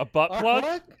 come on, a butt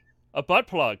plug? A butt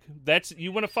plug.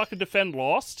 You want to fucking defend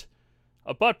Lost?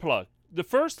 A butt plug. the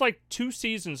first like 2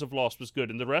 seasons of Lost was good,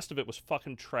 and the rest of it was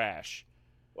fucking trash.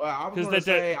 Well, I was going to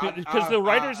say because the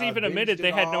writers even admitted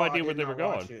they had no idea where they were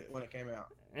going when it came out.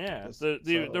 Yeah,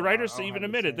 the writers even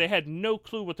admitted they had no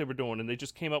clue what they were doing, and they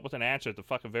just came up with an answer at the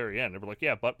fucking very end. They were like,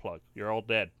 "Yeah, butt plug, you're all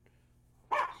dead."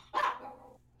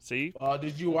 See?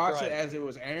 Did you watch it as it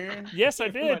was airing? Yes, I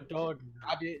did.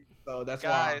 I did. So that's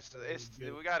guys,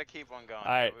 we got to keep on going.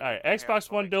 All right.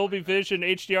 Xbox One Dolby Vision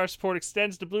HDR support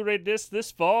extends to Blu-ray discs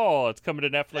this fall. It's coming to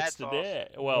Netflix today.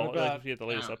 Awesome. Well, if you get the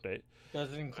latest update.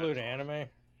 Does it include anime?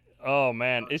 Oh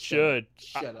man, it should.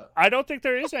 Shut up. I don't think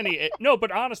there is any. No,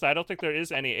 but honestly, I don't think there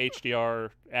is any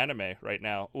HDR anime right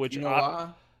now. Which you know why?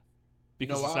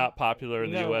 Because it's not popular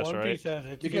in the US,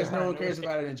 right? Because no one cares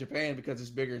about it in Japan because it's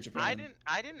bigger in Japan.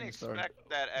 I didn't expect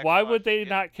that. Xbox Why would they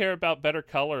not care about better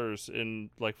colors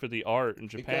in like for the art in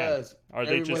Japan? Because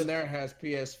everyone there has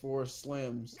PS4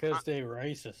 Slims. Because they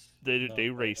racist. They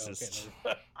racist.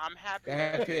 Okay, I'm happy. They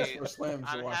have PS4 Slims.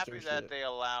 I'm happy that they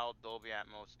allowed Dolby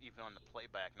Atmos even on the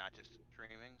playback, not just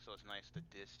streaming. So it's nice to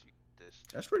disc.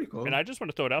 That's pretty cool. And I just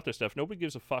want to throw it out there, Steph. Nobody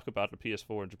gives a fuck about the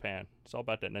PS4 in Japan. It's all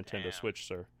about that Nintendo Switch,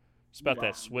 sir. It's about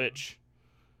that Switch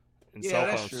and cell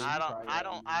phones. True. I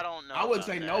don't know. I wouldn't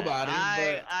say nobody.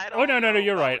 But... Oh no,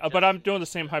 you're right. But I'm doing the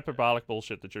same hyperbolic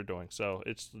bullshit that you're doing, so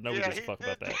it's nobody gives a fuck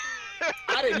about that.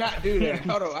 I did not do that.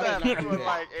 Hold on, I did not do that.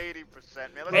 Like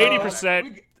 80%, man.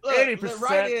 80%.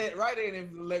 80%. Write in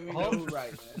and let me know who's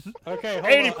right, man. Okay,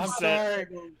 hold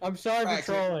 80%. on. I'm sorry for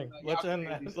trolling. Let's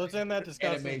end that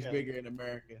discussion. Anime's bigger in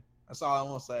America. That's all I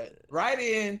want to say. Write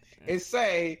in and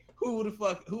say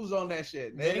who's on that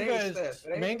shit.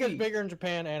 Manga's bigger in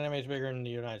Japan, anime's bigger in the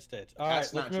United States. All right,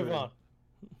 let's move on.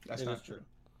 That's not true.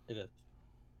 It is.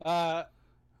 How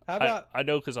about I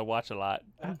know because I watch a lot.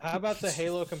 How about the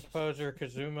Halo composer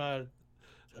Kazuma?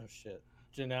 Oh shit,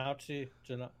 Janauchi.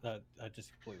 I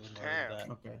just completely murdered that.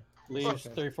 Okay. Leaves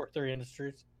 343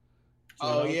 Industries.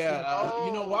 Oh yeah.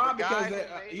 You know why? Because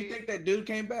you think that dude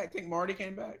came back? Think Marty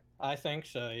came back? I think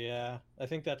so. Yeah, I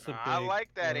think that's the big. I like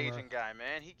that Asian guy,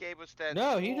 man. He gave us that.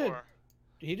 No, he did.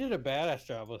 He did a badass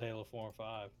job with Halo 4 and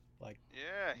 5. Like.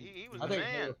 Yeah, he was the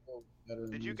man.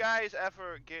 Did you guys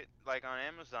ever get like on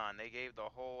Amazon? They gave the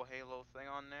whole Halo thing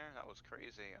on there. That was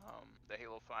crazy. The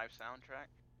Halo 5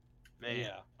 soundtrack. Man.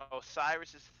 Yeah.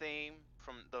 Osiris's theme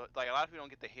from the a lot of people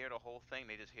don't get to hear the whole thing.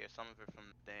 They just hear some of it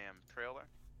from the damn trailer.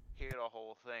 Hear the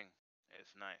whole thing.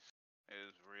 It's nice. It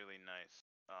was really nice.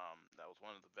 That was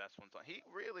one of the best ones on. He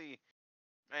really,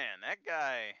 man, that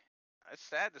guy. It's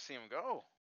sad to see him go.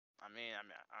 I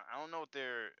don't know what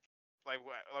they're like.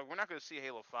 We're not gonna see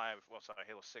Halo 5. Well, sorry,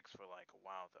 Halo 6 for like a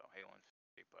while though. Halo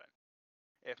Infinite. But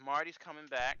if Marty's coming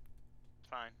back, it's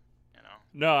fine. You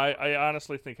know. No, I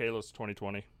honestly think Halo's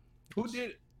 2020. Who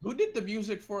did the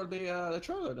music for the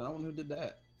trailer? I don't know who did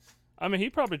that. I mean, he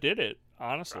probably did it.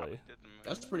 Honestly,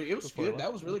 that's pretty. It was good.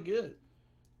 That was really good.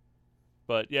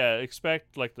 But yeah,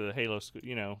 expect like the Halo.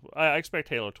 You know, I expect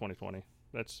Halo 2020.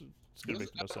 It's gonna make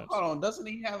no sense. Hold on, doesn't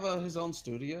he have his own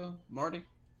studio, Marty?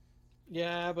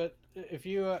 Yeah, but if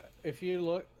you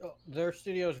look, their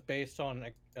studio is based on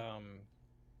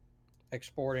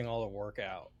exporting all the work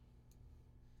out.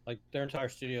 Like their entire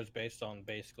studio is based on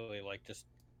basically like just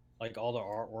like all the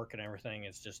artwork and everything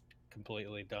is just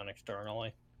completely done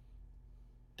externally.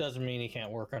 Doesn't mean he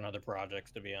can't work on other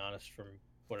projects, to be honest, from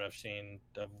what I've seen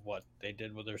of what they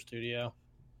did with their studio.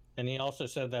 And he also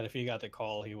said that if he got the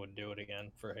call, he would do it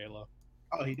again for Halo.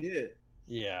 Oh, he did?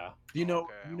 Yeah. You know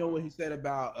what he said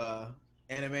about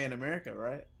anime in America,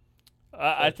 right?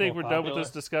 I think we're done with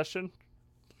this discussion.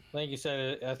 I think he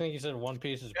said One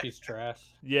Piece is a piece of trash.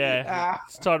 Yeah.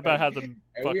 Let's talk about how the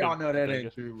we all know that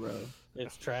ain't true, bro.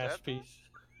 It's trash piece.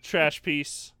 Trash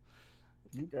piece.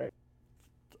 Okay.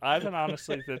 I haven't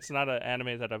honestly. It's not an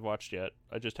anime that I've watched yet.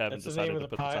 I just haven't decided to put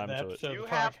the time into it. You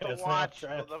have to watch.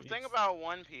 The thing about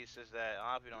One Piece is that a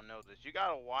lot of you don't know this. You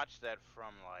gotta watch that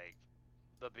from like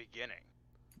the beginning.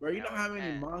 Bro, you know how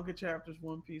many manga chapters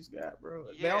One Piece got, bro?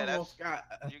 Yeah, they almost got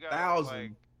 1,000.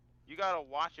 Like, you gotta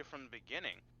watch it from the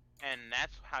beginning, and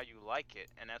that's how you like it,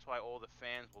 and that's why all the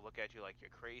fans will look at you like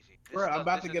you're crazy. Bro, I'm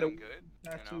about to get a good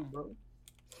tattoo, bro.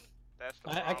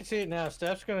 I can see it now.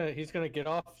 Steph's he's gonna get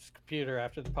off his computer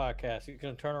after the podcast. He's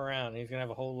gonna turn around and he's gonna have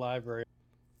a whole library.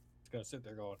 He's gonna sit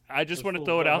there going. I just want to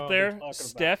throw it out there.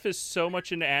 Steph is so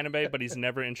much into anime, but he's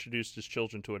never introduced his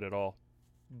children to it at all.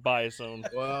 By his own.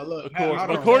 Well, look,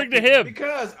 according to him.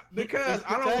 Because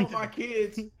I don't want my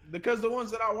kids. Because the ones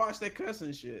that I watch, they cuss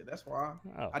and shit. That's why.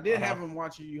 I did have them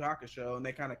watch Yu Yu Hakusho, and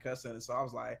they kind of cussing, and so I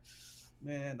was like,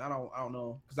 man, I don't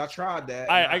know, because I tried that.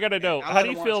 I gotta know. How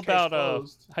do you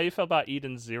feel about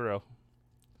Eden Zero?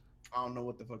 I don't know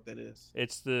what the fuck that is.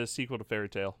 It's the sequel to Fairy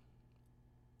Tail.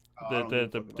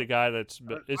 The guy that's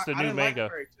it's the new manga.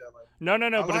 Like No,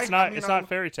 but it's not. It's not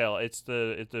Fairy Tail. It's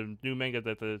the new manga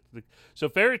that so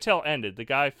Fairy Tail ended. The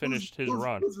guy finished his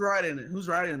run. Who's writing it? Who's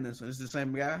writing this one? Is it the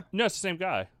same guy? No, it's the same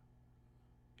guy.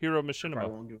 Hiro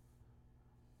Machinima.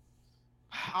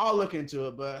 I'll look into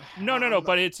it, but no.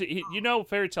 But it's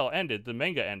Fairy Tail ended. The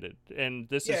manga ended, and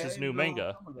this is his new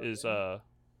manga. Is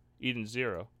Eden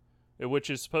Zero, which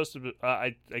is supposed to be.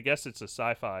 I guess it's a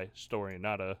sci-fi story,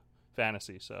 not a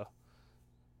fantasy. So,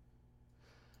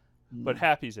 but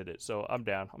Happy's in it, so I'm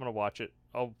down. I'm gonna watch it.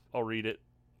 I'll read it.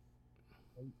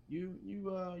 You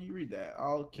read that.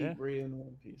 I'll keep reading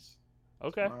One Piece.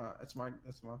 Okay, that's my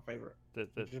favorite.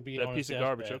 That piece of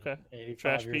garbage. Okay,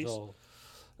 trash piece. Old.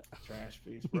 Trash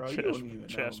piece, bro. You don't even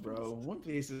know, bro. One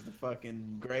Piece is the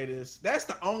fucking greatest. That's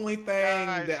the only thing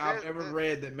that I've ever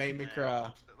read that made me cry.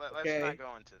 Let's not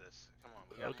go into this. Come on,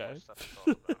 we got more stuff to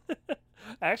talk about.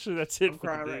 Actually, that's it I'm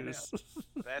for the news.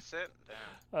 Right That's it?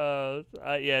 Damn.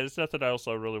 Yeah, there's nothing else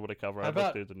I really want to cover. I'll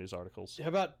look through the news articles. How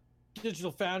about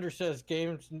Digital Founder says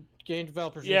game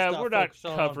developers? Yeah, we're not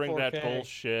covering that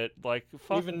bullshit. Like,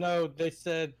 fuck. Even though they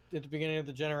said at the beginning of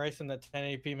the generation that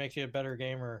 1080p makes you a better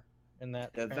gamer, and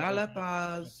that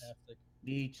developers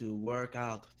need to work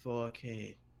out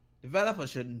 4K. Developers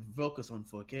shouldn't focus on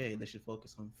 4K. They should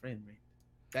focus on frame rate.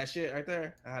 That shit right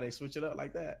there. How they switch it up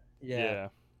like that. Yeah.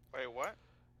 Wait, what?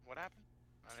 What happened?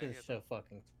 It's so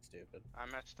fucking stupid. I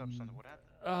messed up something. What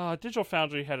happened? Digital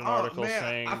Foundry had an article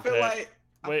saying I feel that.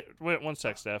 Wait 1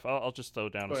 sec, Steph. I'll just throw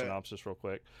down a synopsis real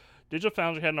quick. Digital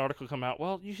Foundry had an article come out.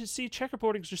 Well, you can see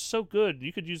checkerboarding is just so good.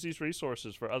 You could use these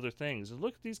resources for other things. And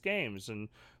look at these games. And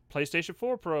PlayStation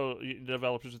 4 Pro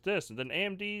developers with this. And then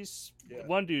AMD's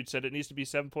one dude said it needs to be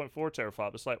 7.4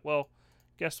 teraflops. It's like, well,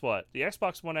 guess what? The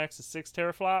Xbox One X is 6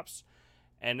 teraflops,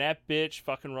 and that bitch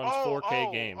fucking runs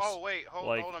 4K games. Oh, wait,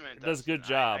 hold a minute. It does a good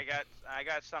job. I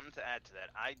got something to add to that.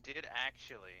 I did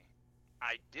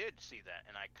see that,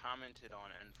 and I commented on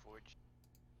N4G.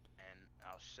 And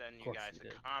I'll send you guys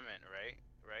a comment, right?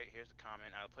 Here's the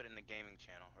comment. I'll put it in the gaming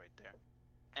channel right there.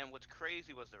 And what's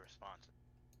crazy was the response.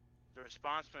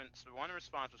 One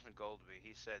response was from Goldby.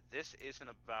 He said, "This isn't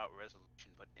about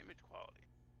resolution, but image quality.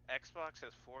 Xbox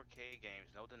has 4K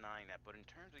games, no denying that. But in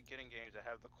terms of getting games that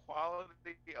have the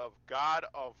quality of God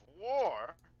of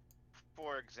War,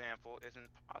 for example, isn't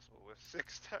possible with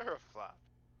 6 teraflops.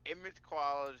 Image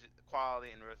quality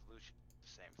and resolution is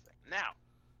the same thing. Now."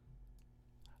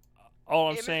 All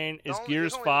I'm saying is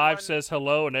Gears 5 says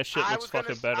hello, and that shit looks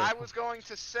fucking better. I was going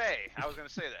to say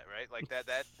that, right? Like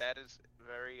that is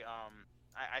very.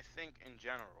 I think in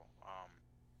general,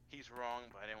 he's wrong,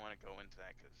 but I didn't want to go into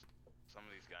that because some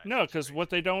of these guys. No, because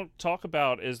what they don't talk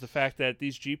about is the fact that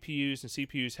these GPUs and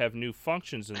CPUs have new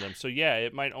functions in them. So yeah,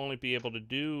 it might only be able to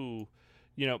do,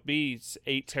 be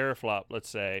 8 teraflop, let's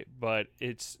say, but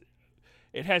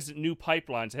it has new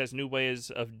pipelines. It has new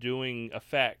ways of doing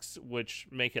effects, which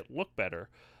make it look better.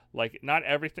 Like, not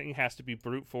everything has to be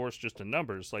brute force just to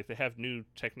numbers. Like, they have new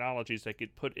technologies that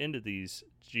get put into these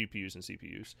GPUs and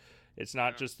CPUs. It's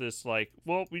not just this, like,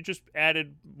 well, we just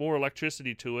added more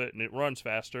electricity to it, and it runs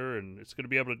faster, and it's going to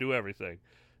be able to do everything.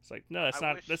 It's like, no,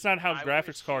 that's not how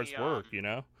graphics cards work,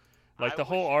 Like, the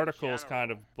whole article is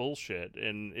kind of bullshit,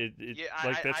 and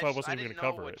that's why I wasn't even going to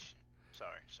cover it.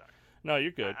 Sorry. No,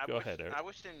 you're good. Go ahead, Eric. I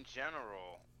wished in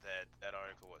general that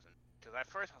article wasn't, because at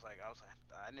first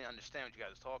I didn't understand what you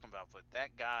guys were talking about. But that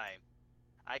guy,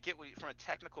 I get from a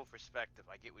technical perspective,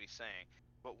 I get what he's saying.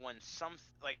 But when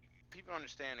people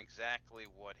understand exactly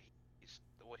what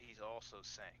he's also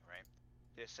saying, right?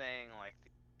 They're saying like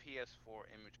the PS4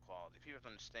 image quality. People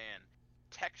understand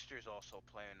textures also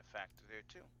play in the factor there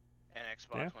too. And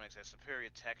Xbox One X has superior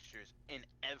textures in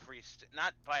every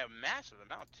not by a massive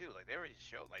amount too. Like they already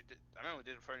showed. Like I remember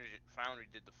Foundry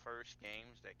did the first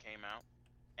games that came out,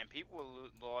 and people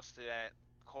were lost to that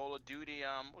Call of Duty.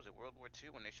 What was it, World War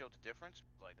II, when they showed the difference?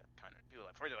 Like that kind of people.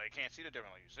 Like first, I can't see the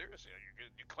difference. Like seriously,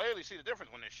 you clearly see the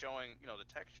difference when they're showing the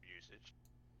texture usage.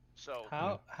 So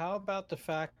how about the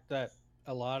fact that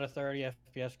a lot of 30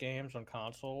 FPS games on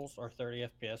consoles are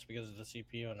 30 FPS because of the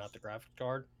CPU and not the graphics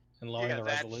card? And lowering the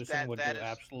resolution would do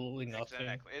absolutely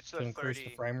nothing to increase the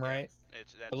frame rate.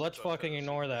 But let's fucking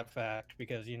ignore that fact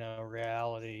because,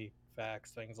 reality, facts,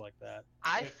 things like that.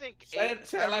 I think... Say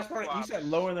that last part. You said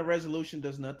lowering the resolution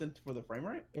does nothing for the frame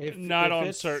rate? Not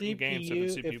on certain games that are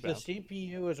CPU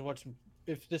bound.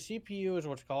 If the CPU is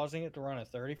what's causing it to run at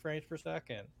 30 frames per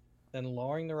second, then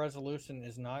lowering the resolution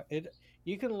is not...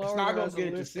 You can lower. It's not going to get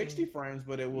it to 60 frames,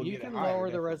 but it will. You get can it higher,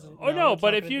 lower the resolution. Oh no,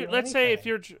 but if you let's say if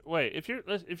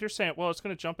you're saying, well, it's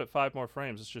going to jump at 5 more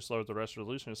frames, it's just lower the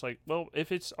resolution. It's like, well,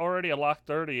 if it's already a lock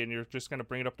 30 and you're just going to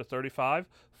bring it up to 35,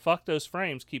 fuck those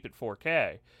frames, keep it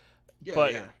 4K.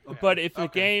 But if the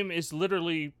game is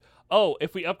literally,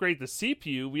 if we upgrade the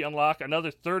CPU, we unlock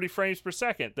another 30 frames per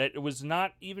second, that it was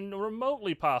not even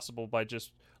remotely possible by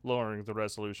just lowering the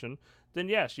resolution, then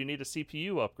yes, you need a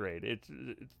CPU upgrade.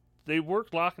 They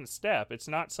work lock and step. It's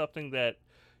not something that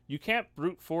you can't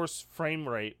brute force frame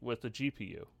rate with a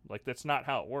GPU. Like, that's not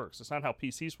how it works. It's not how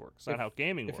PCs work. It's not how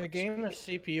gaming works. If a game is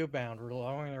CPU bound,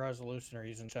 lowering the resolution or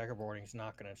using checkerboarding is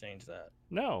not going to change that.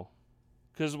 No.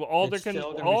 Because all that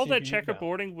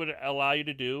checkerboarding would allow you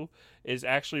to do is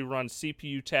actually run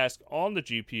CPU tasks on the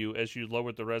GPU as you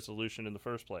lowered the resolution in the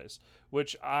first place.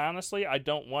 Which, honestly, I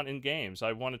don't want in games.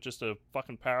 I wanted just a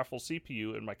fucking powerful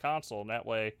CPU in my console, and that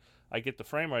way I get the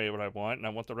frame rate what I want, and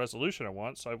I want the resolution I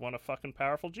want, so I want a fucking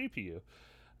powerful GPU.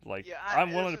 Like,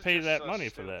 I'm willing to pay that money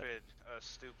for that. A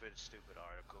stupid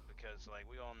article, because, like,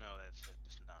 we all know that's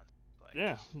just not. Like,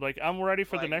 yeah, like, I'm ready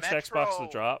for the next Xbox to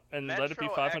drop, and let it be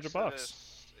 $500.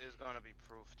 Is going to be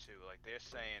proof too. Like, they're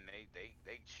saying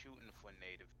they shooting for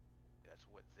native. That's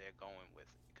what they're going with,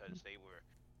 because they were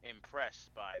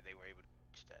impressed by they were able to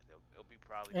reach that. They'll be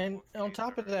probably. And on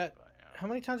top of that, how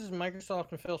many times has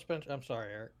Microsoft and Phil Spencer? I'm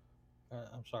sorry, Eric.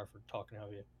 I'm sorry for talking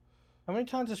over you. How many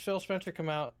times has Phil Spencer come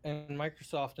out and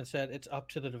Microsoft and said it's up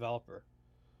to the developer?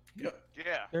 Yeah.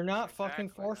 They're not fucking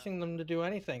forcing them to do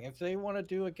anything. If they want to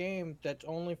do a game that's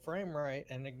only frame rate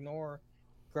and ignore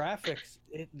graphics,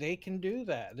 they can do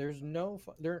that. There's no.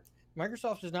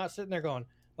 Microsoft is not sitting there going,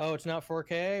 "Oh, it's not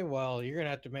 4K. Well, you're gonna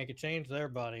have to make a change there,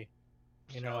 buddy."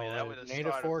 You know,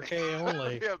 native 4K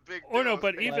only. Or no,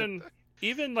 but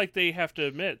even like they have to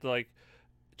admit, like,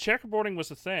 checkerboarding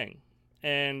was a thing.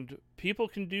 And people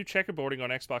can do checkerboarding on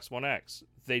Xbox One X.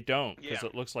 They don't, because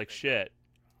it looks like shit.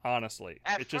 Honestly,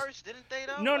 at first, didn't they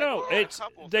though? No,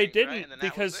 they didn't,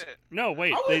 because no,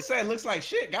 wait. I wouldn't say it looks like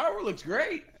shit. God, looks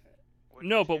great.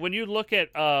 No, but when you look at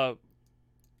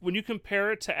when you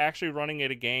compare it to actually running at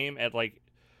a game at like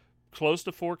close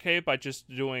to 4K by just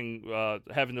doing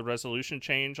having the resolution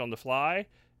change on the fly,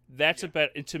 that's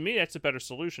to me that's a better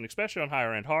solution, especially on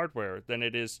higher end hardware, than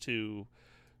it is to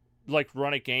like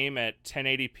run a game at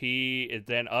 1080p and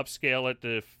then upscale it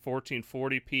to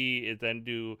 1440p and then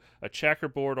do a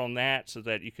checkerboard on that so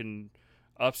that you can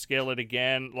upscale it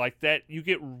again. Like that, you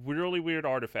get really weird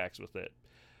artifacts with it.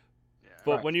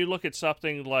 But when you look at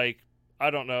something like,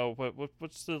 I don't know,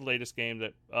 what's the latest game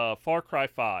that Far Cry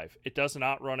 5, it does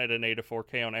not run at a native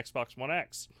 4K on Xbox One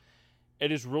X.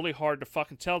 It is really hard to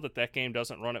fucking tell that game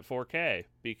doesn't run at 4K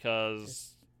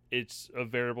because it's a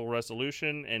variable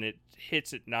resolution and it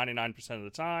hits it 99% of the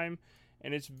time,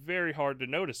 and it's very hard to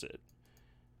notice it.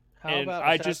 How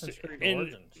about Assassin's Creed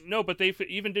Origins? No, but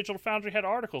even Digital Foundry had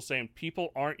articles saying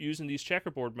people aren't using these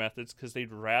checkerboard methods because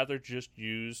they'd rather just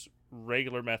use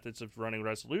regular methods of running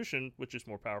resolution, which is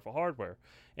more powerful hardware.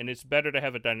 And it's better to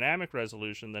have a dynamic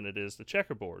resolution than it is the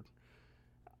checkerboard.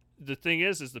 The thing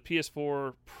is the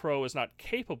PS4 Pro is not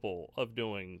capable of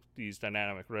doing these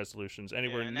dynamic resolutions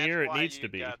anywhere near it needs to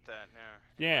be.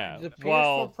 Yeah. The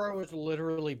PS4 Pro is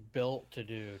literally built to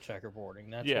do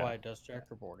checkerboarding. That's why it does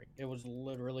checkerboarding. It was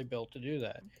literally built to do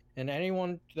that. And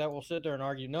anyone that will sit there and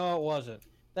argue, no, it wasn't.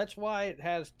 That's why it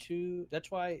has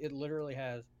that's why it literally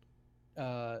has,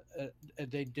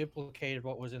 they duplicated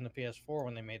what was in the PS4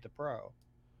 when they made the Pro.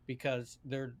 Because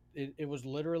it was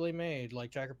literally made like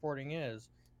checkerboarding is,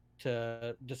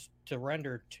 to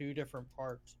render two different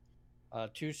parts,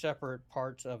 two separate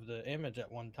parts of the image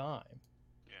at one time.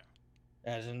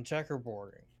 Yeah. As in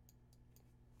checkerboarding.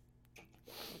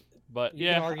 But you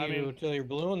can argue until you're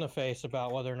blue in the face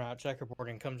about whether or not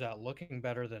checkerboarding comes out looking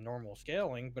better than normal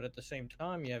scaling, but at the same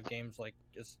time you have games like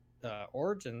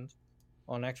Origins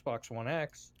on Xbox One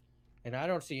X, and I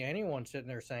don't see anyone sitting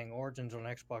there saying Origins on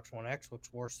Xbox One X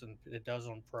looks worse than it does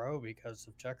on Pro because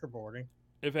of checkerboarding.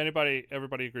 If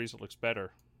everybody agrees it looks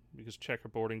better, because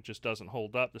checkerboarding just doesn't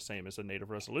hold up the same as a native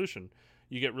resolution.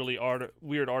 You get really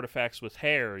weird artifacts with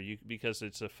hair because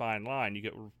it's a fine line.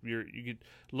 You could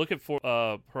look at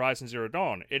Horizon Zero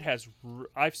Dawn. It has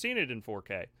I've seen it in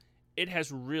 4K. It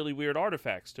has really weird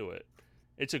artifacts to it.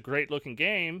 It's a great looking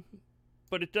game,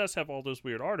 but it does have all those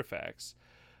weird artifacts.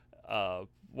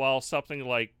 While something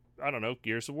like, I don't know,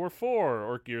 Gears of War 4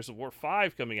 or Gears of War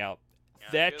 5 coming out,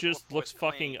 that just looks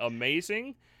fucking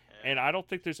amazing, and I don't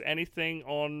think there's anything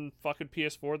on fucking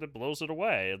PS4 that blows it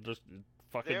away. It just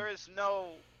fucking... There is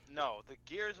no No, the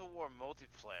Gears of War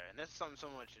multiplayer, and that's something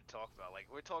someone should talk about. Like,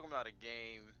 we're talking about a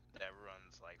game that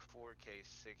runs like 4K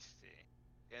 60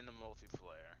 in the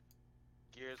multiplayer.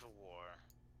 Gears of War,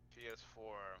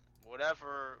 PS4,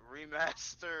 whatever,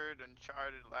 remastered,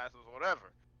 Uncharted, Last of Us,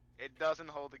 whatever. It doesn't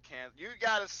hold a candle. You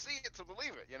gotta see it to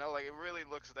believe it. You know, like it really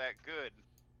looks that good.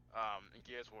 In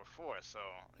Gears of War 4, so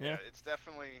yeah, it's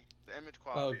definitely the image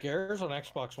quality. Oh, Gears on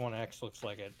Xbox One X looks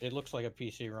like it. It looks like a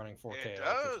PC running 4K. It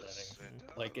does.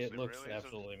 Like it looks really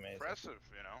absolutely amazing. Impressive,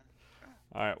 you know.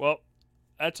 Yeah. All right, well,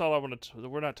 that's all I want to.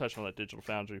 We're not touching on that Digital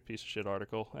Foundry piece of shit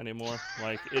article anymore.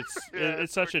 Like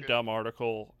it's such a dumb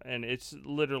article, and it's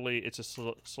a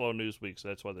slow news week, so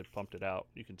that's why they pumped it out.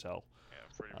 You can tell. Yeah,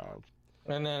 pretty much.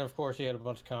 And then of course he had a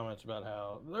bunch of comments about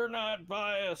how they're not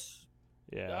biased.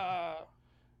 Yeah.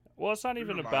 Well, it's not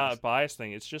even about a bias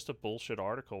thing. It's just a bullshit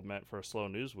article meant for a slow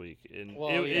news week. And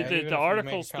the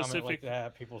article specifically, like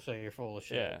that, people say you're full of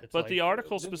shit. Yeah, but the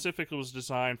article specifically was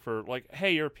designed for like,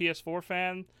 hey, you're a PS4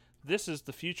 fan. This is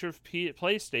the future of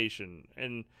PlayStation.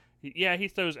 And he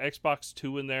throws Xbox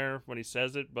 2 in there when he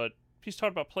says it, but he's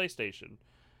talking about PlayStation.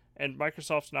 And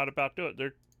Microsoft's not about doing it.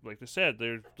 They're, like they said,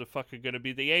 they're fucking going to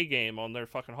be the A game on their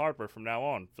fucking hardware from now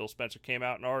on. Phil Spencer came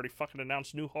out and already fucking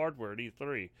announced new hardware at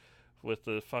E3 with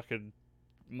the fucking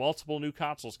multiple new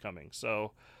consoles coming.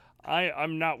 So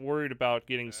I'm not worried about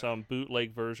getting some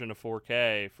bootleg version of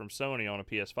 4K from Sony on a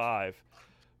PS5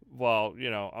 while,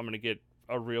 I'm going to get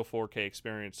a real 4K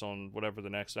experience on whatever the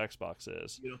next Xbox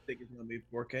is. You don't think it's going to be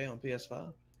 4K on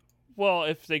PS5? Well,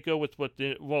 if they go with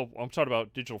I'm talking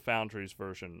about Digital Foundry's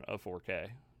version of 4K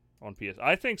on PS.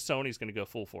 I think Sony's going to go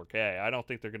full 4K. I don't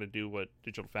think they're going to do what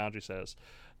Digital Foundry says.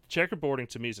 Checkerboarding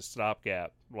to me is a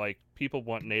stopgap. Like, people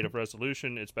want native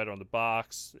resolution. It's better on the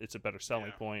box. It's a better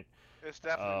selling point. It's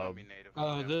definitely going to be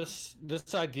native.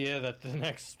 This idea that the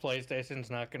next PlayStation's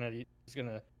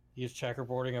gonna use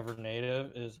checkerboarding over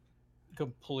native is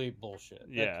complete bullshit.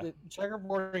 Yeah,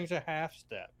 checkerboarding's a half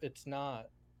step. It's not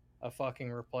a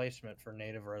fucking replacement for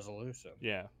native resolution.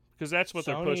 Yeah, because that's what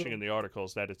they're pushing in the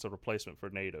articles, that it's a replacement for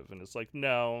native, and it's like,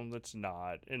 no, it's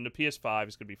not. And the PS5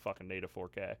 is gonna be fucking native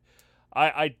 4K.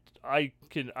 I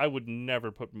would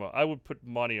never I would put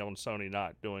money on Sony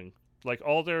not doing, like,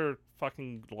 all their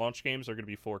fucking launch games are going to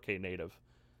be 4K native.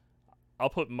 I'll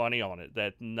put money on it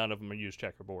that none of them use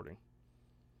checkerboarding.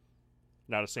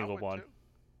 Not a single one. Too.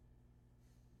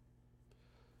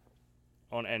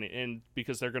 On any, and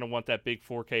because they're going to want that big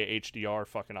 4K HDR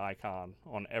fucking icon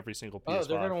on every single PS5. Oh,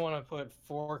 they're going to want to put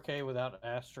 4K without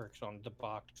asterisks on the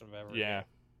box of every game.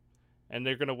 And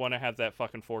they're going to want to have that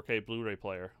fucking 4K Blu-ray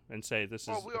player and say this is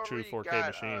a true 4K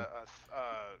machine.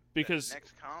 Because the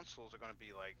next consoles are going to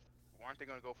be like, aren't they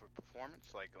going to go for performance?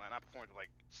 Like, not performance, like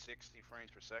 60 frames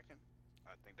per second?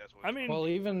 I think that's what. I mean, well,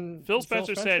 even Phil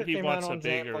Spencer said he wants a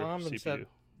bigger CPU.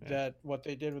 That what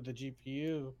they did with the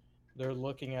GPU, they're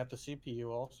looking at the CPU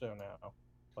also now.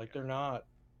 Like, they're not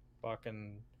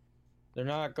fucking. They're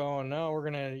not going, no,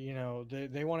 we're going to,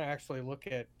 they want to actually look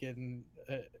at getting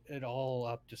it all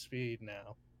up to speed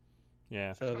now.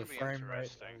 Yeah. So the frame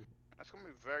rate. That's going to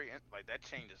be very, like, that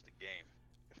changes the game.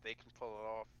 If they can pull it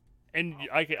off. And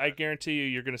I guarantee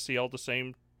you're going to see all the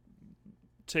same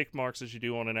tick marks as you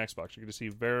do on an Xbox. You're going to see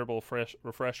variable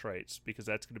refresh rates, because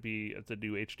that's going to be the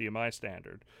new HDMI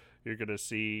standard. You're going to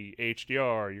see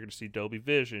HDR. You're going to see Dolby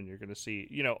Vision. You're going to see,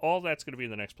 all that's going to be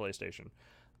in the next PlayStation.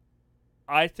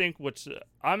 I think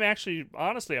I'm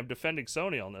defending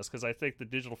Sony on this, because I think the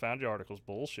Digital Foundry article is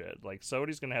bullshit. Like,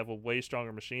 Sony's going to have a way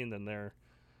stronger machine than they're,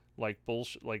 like,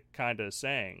 bullshit, like, kind of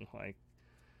saying. Like,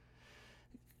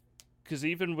 because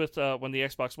even with when the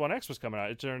Xbox One X was coming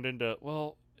out, it turned into,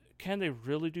 well, can they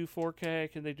really do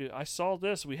 4K? Can they do? I saw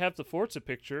this. We have the Forza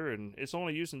picture, and it's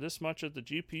only using this much of the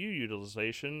GPU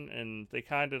utilization, and they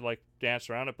kind of, like, dance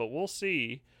around it. But we'll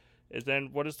see. And then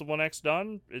what has the One X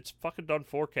done? It's fucking done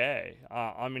 4K.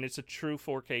 I mean, it's a true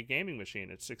 4K gaming machine.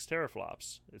 It's 6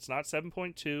 teraflops. It's not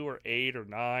 7.2 or 8 or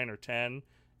 9 or 10.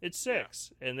 It's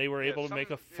 6. And they were able to make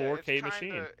a 4K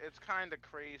machine. It's kind of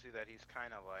crazy that he's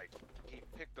kind of like, he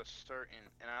picked a certain,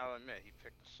 and I'll admit, he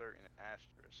picked a certain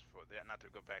asterisk for that. Not to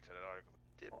go back to that article.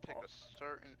 He did pick a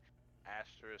certain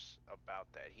asterisk about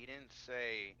that. He didn't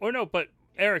say... Or no, but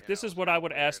Eric, this is what I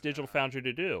would ask Digital Foundry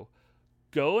to do.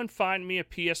 Go and find me a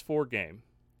PS4 game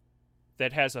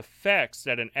that has effects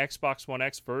that an Xbox One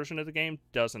X version of the game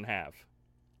doesn't have.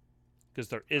 Because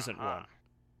there isn't one.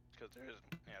 Because there isn't.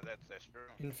 Yeah, that's true.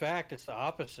 In fact, it's the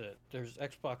opposite. There's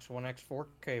Xbox One X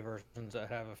 4K versions that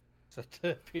have effects that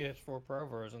the PS4 Pro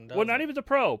version doesn't. Well, not even the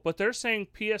Pro, but they're saying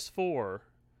PS4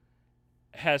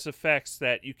 has effects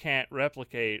that you can't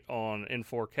replicate in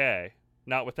 4K.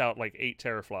 Not without, like, 8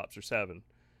 teraflops or 7.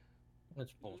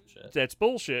 That's bullshit. That's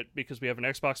bullshit because we have an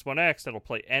Xbox One X that'll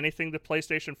play anything the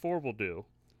PlayStation 4 will do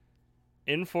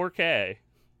in 4K,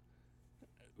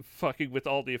 fucking with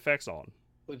all the effects on.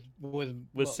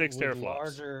 With 6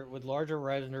 teraflops. With larger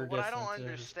retina What distances. I don't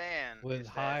understand with is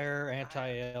higher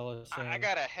anti-aliasing. I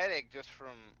got a headache just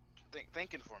from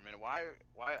thinking for a minute. Why?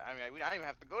 I mean, I don't even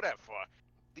have to go that far.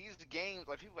 These games,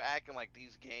 like people acting like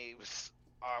these games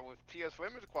are with PS4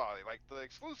 image quality, like the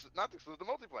exclusive, not the exclusive, the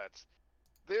multiplats.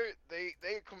 They're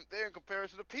in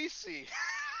comparison to PC.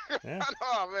 Yeah.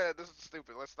 Oh man, this is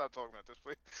stupid. Let's stop talking about this,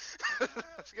 please.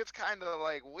 It gets kind of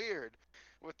like weird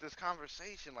with this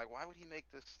conversation. Like, why would he make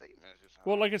this statement?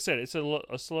 Well, like I said, it's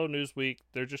a slow news week.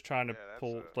 They're just trying to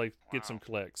get some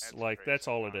clicks. That's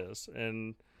all it is.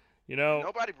 And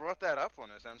nobody brought that up on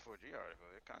this N4G article.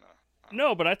 It kind of.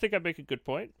 No, but I think I make a good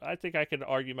point. I think I can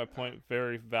argue my point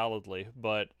very validly.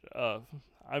 But I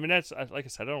mean, that's like I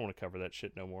said, I don't want to cover that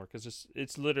shit no more because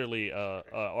it's literally a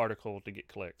article to get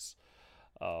clicks.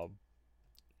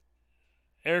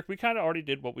 Eric, we kind of already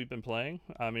did what we've been playing.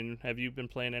 I mean, have you been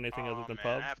playing anything other than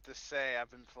PUBG? I have to say, I've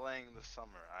been playing this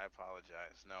summer. I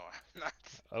apologize. No, I'm not.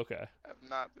 Okay. I've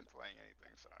not been playing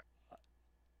anything. Sorry.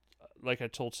 Like I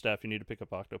told Steph, you need to pick up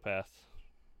Octopath.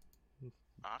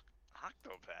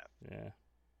 Octopath. Yeah.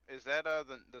 Is that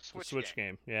the Switch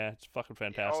game? Yeah, it's fucking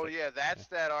fantastic. Oh yeah, that's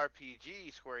that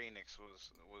RPG Square Enix was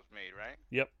made, right?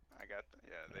 Yep. I got that.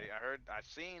 Yeah,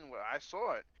 I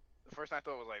saw it. The first time I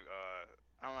thought it was like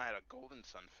I don't know, it had a Golden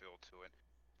Sun feel to it,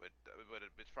 but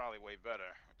it's probably way better,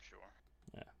 I'm sure.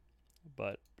 Yeah.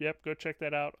 But yep, go check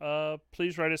that out.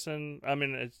 Please write us in. I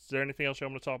mean, is there anything else you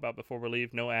want to talk about before we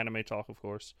leave? No anime talk, of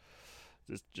course.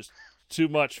 It's just too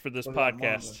much for this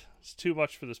podcast. It's too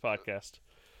much for this podcast.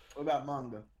 What about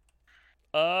manga?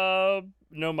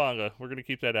 No manga. We're gonna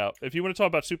keep that out. If you want to talk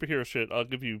about superhero shit, I'll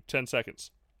give you 10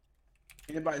 seconds.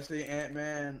 Anybody see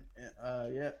Ant-Man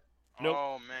yet? Nope.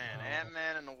 Oh man,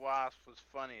 Ant-Man and the Wasp was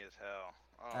funny as hell.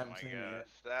 Oh my gosh,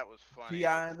 that was funny.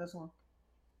 T.I. in this one?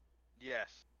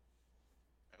 Yes,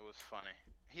 it was funny.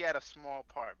 He had a small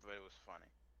part, but it was funny.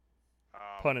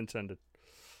 Pun intended,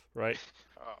 right?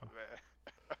 Oh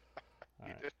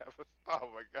man. Oh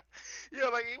my god. Yeah,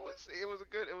 like it was a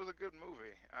good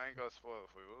movie. I ain't gonna spoil it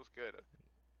for you. It was good.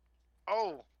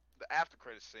 Oh, the after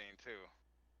credits scene too.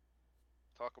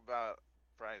 Talk about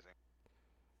surprising.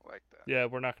 Like that. Yeah,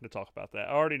 we're not going to talk about that.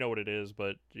 I already know what it is,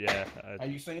 but yeah.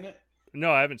 Have you seen it?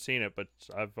 No, I haven't seen it, but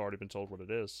I've already been told what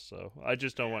it is. So I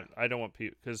just don't want. I don't want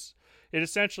people because it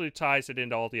essentially ties it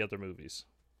into all the other movies.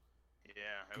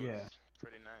 Yeah, it was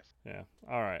pretty nice. Yeah.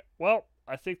 All right. Well,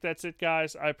 I think that's it,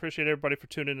 guys. I appreciate everybody for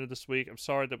tuning in this week. I'm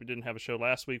sorry that we didn't have a show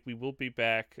last week. We will be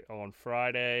back on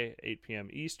Friday, 8 p.m.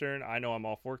 Eastern. I know I'm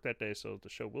off work that day, so the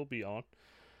show will be on.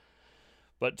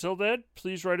 But till then,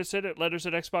 please write us in at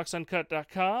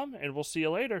letters@xboxuncut.com, and we'll see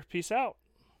you later. Peace out.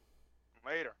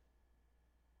 Later.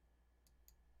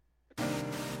 See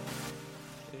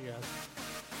you guys.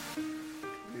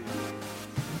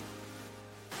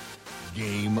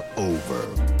 Game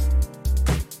over.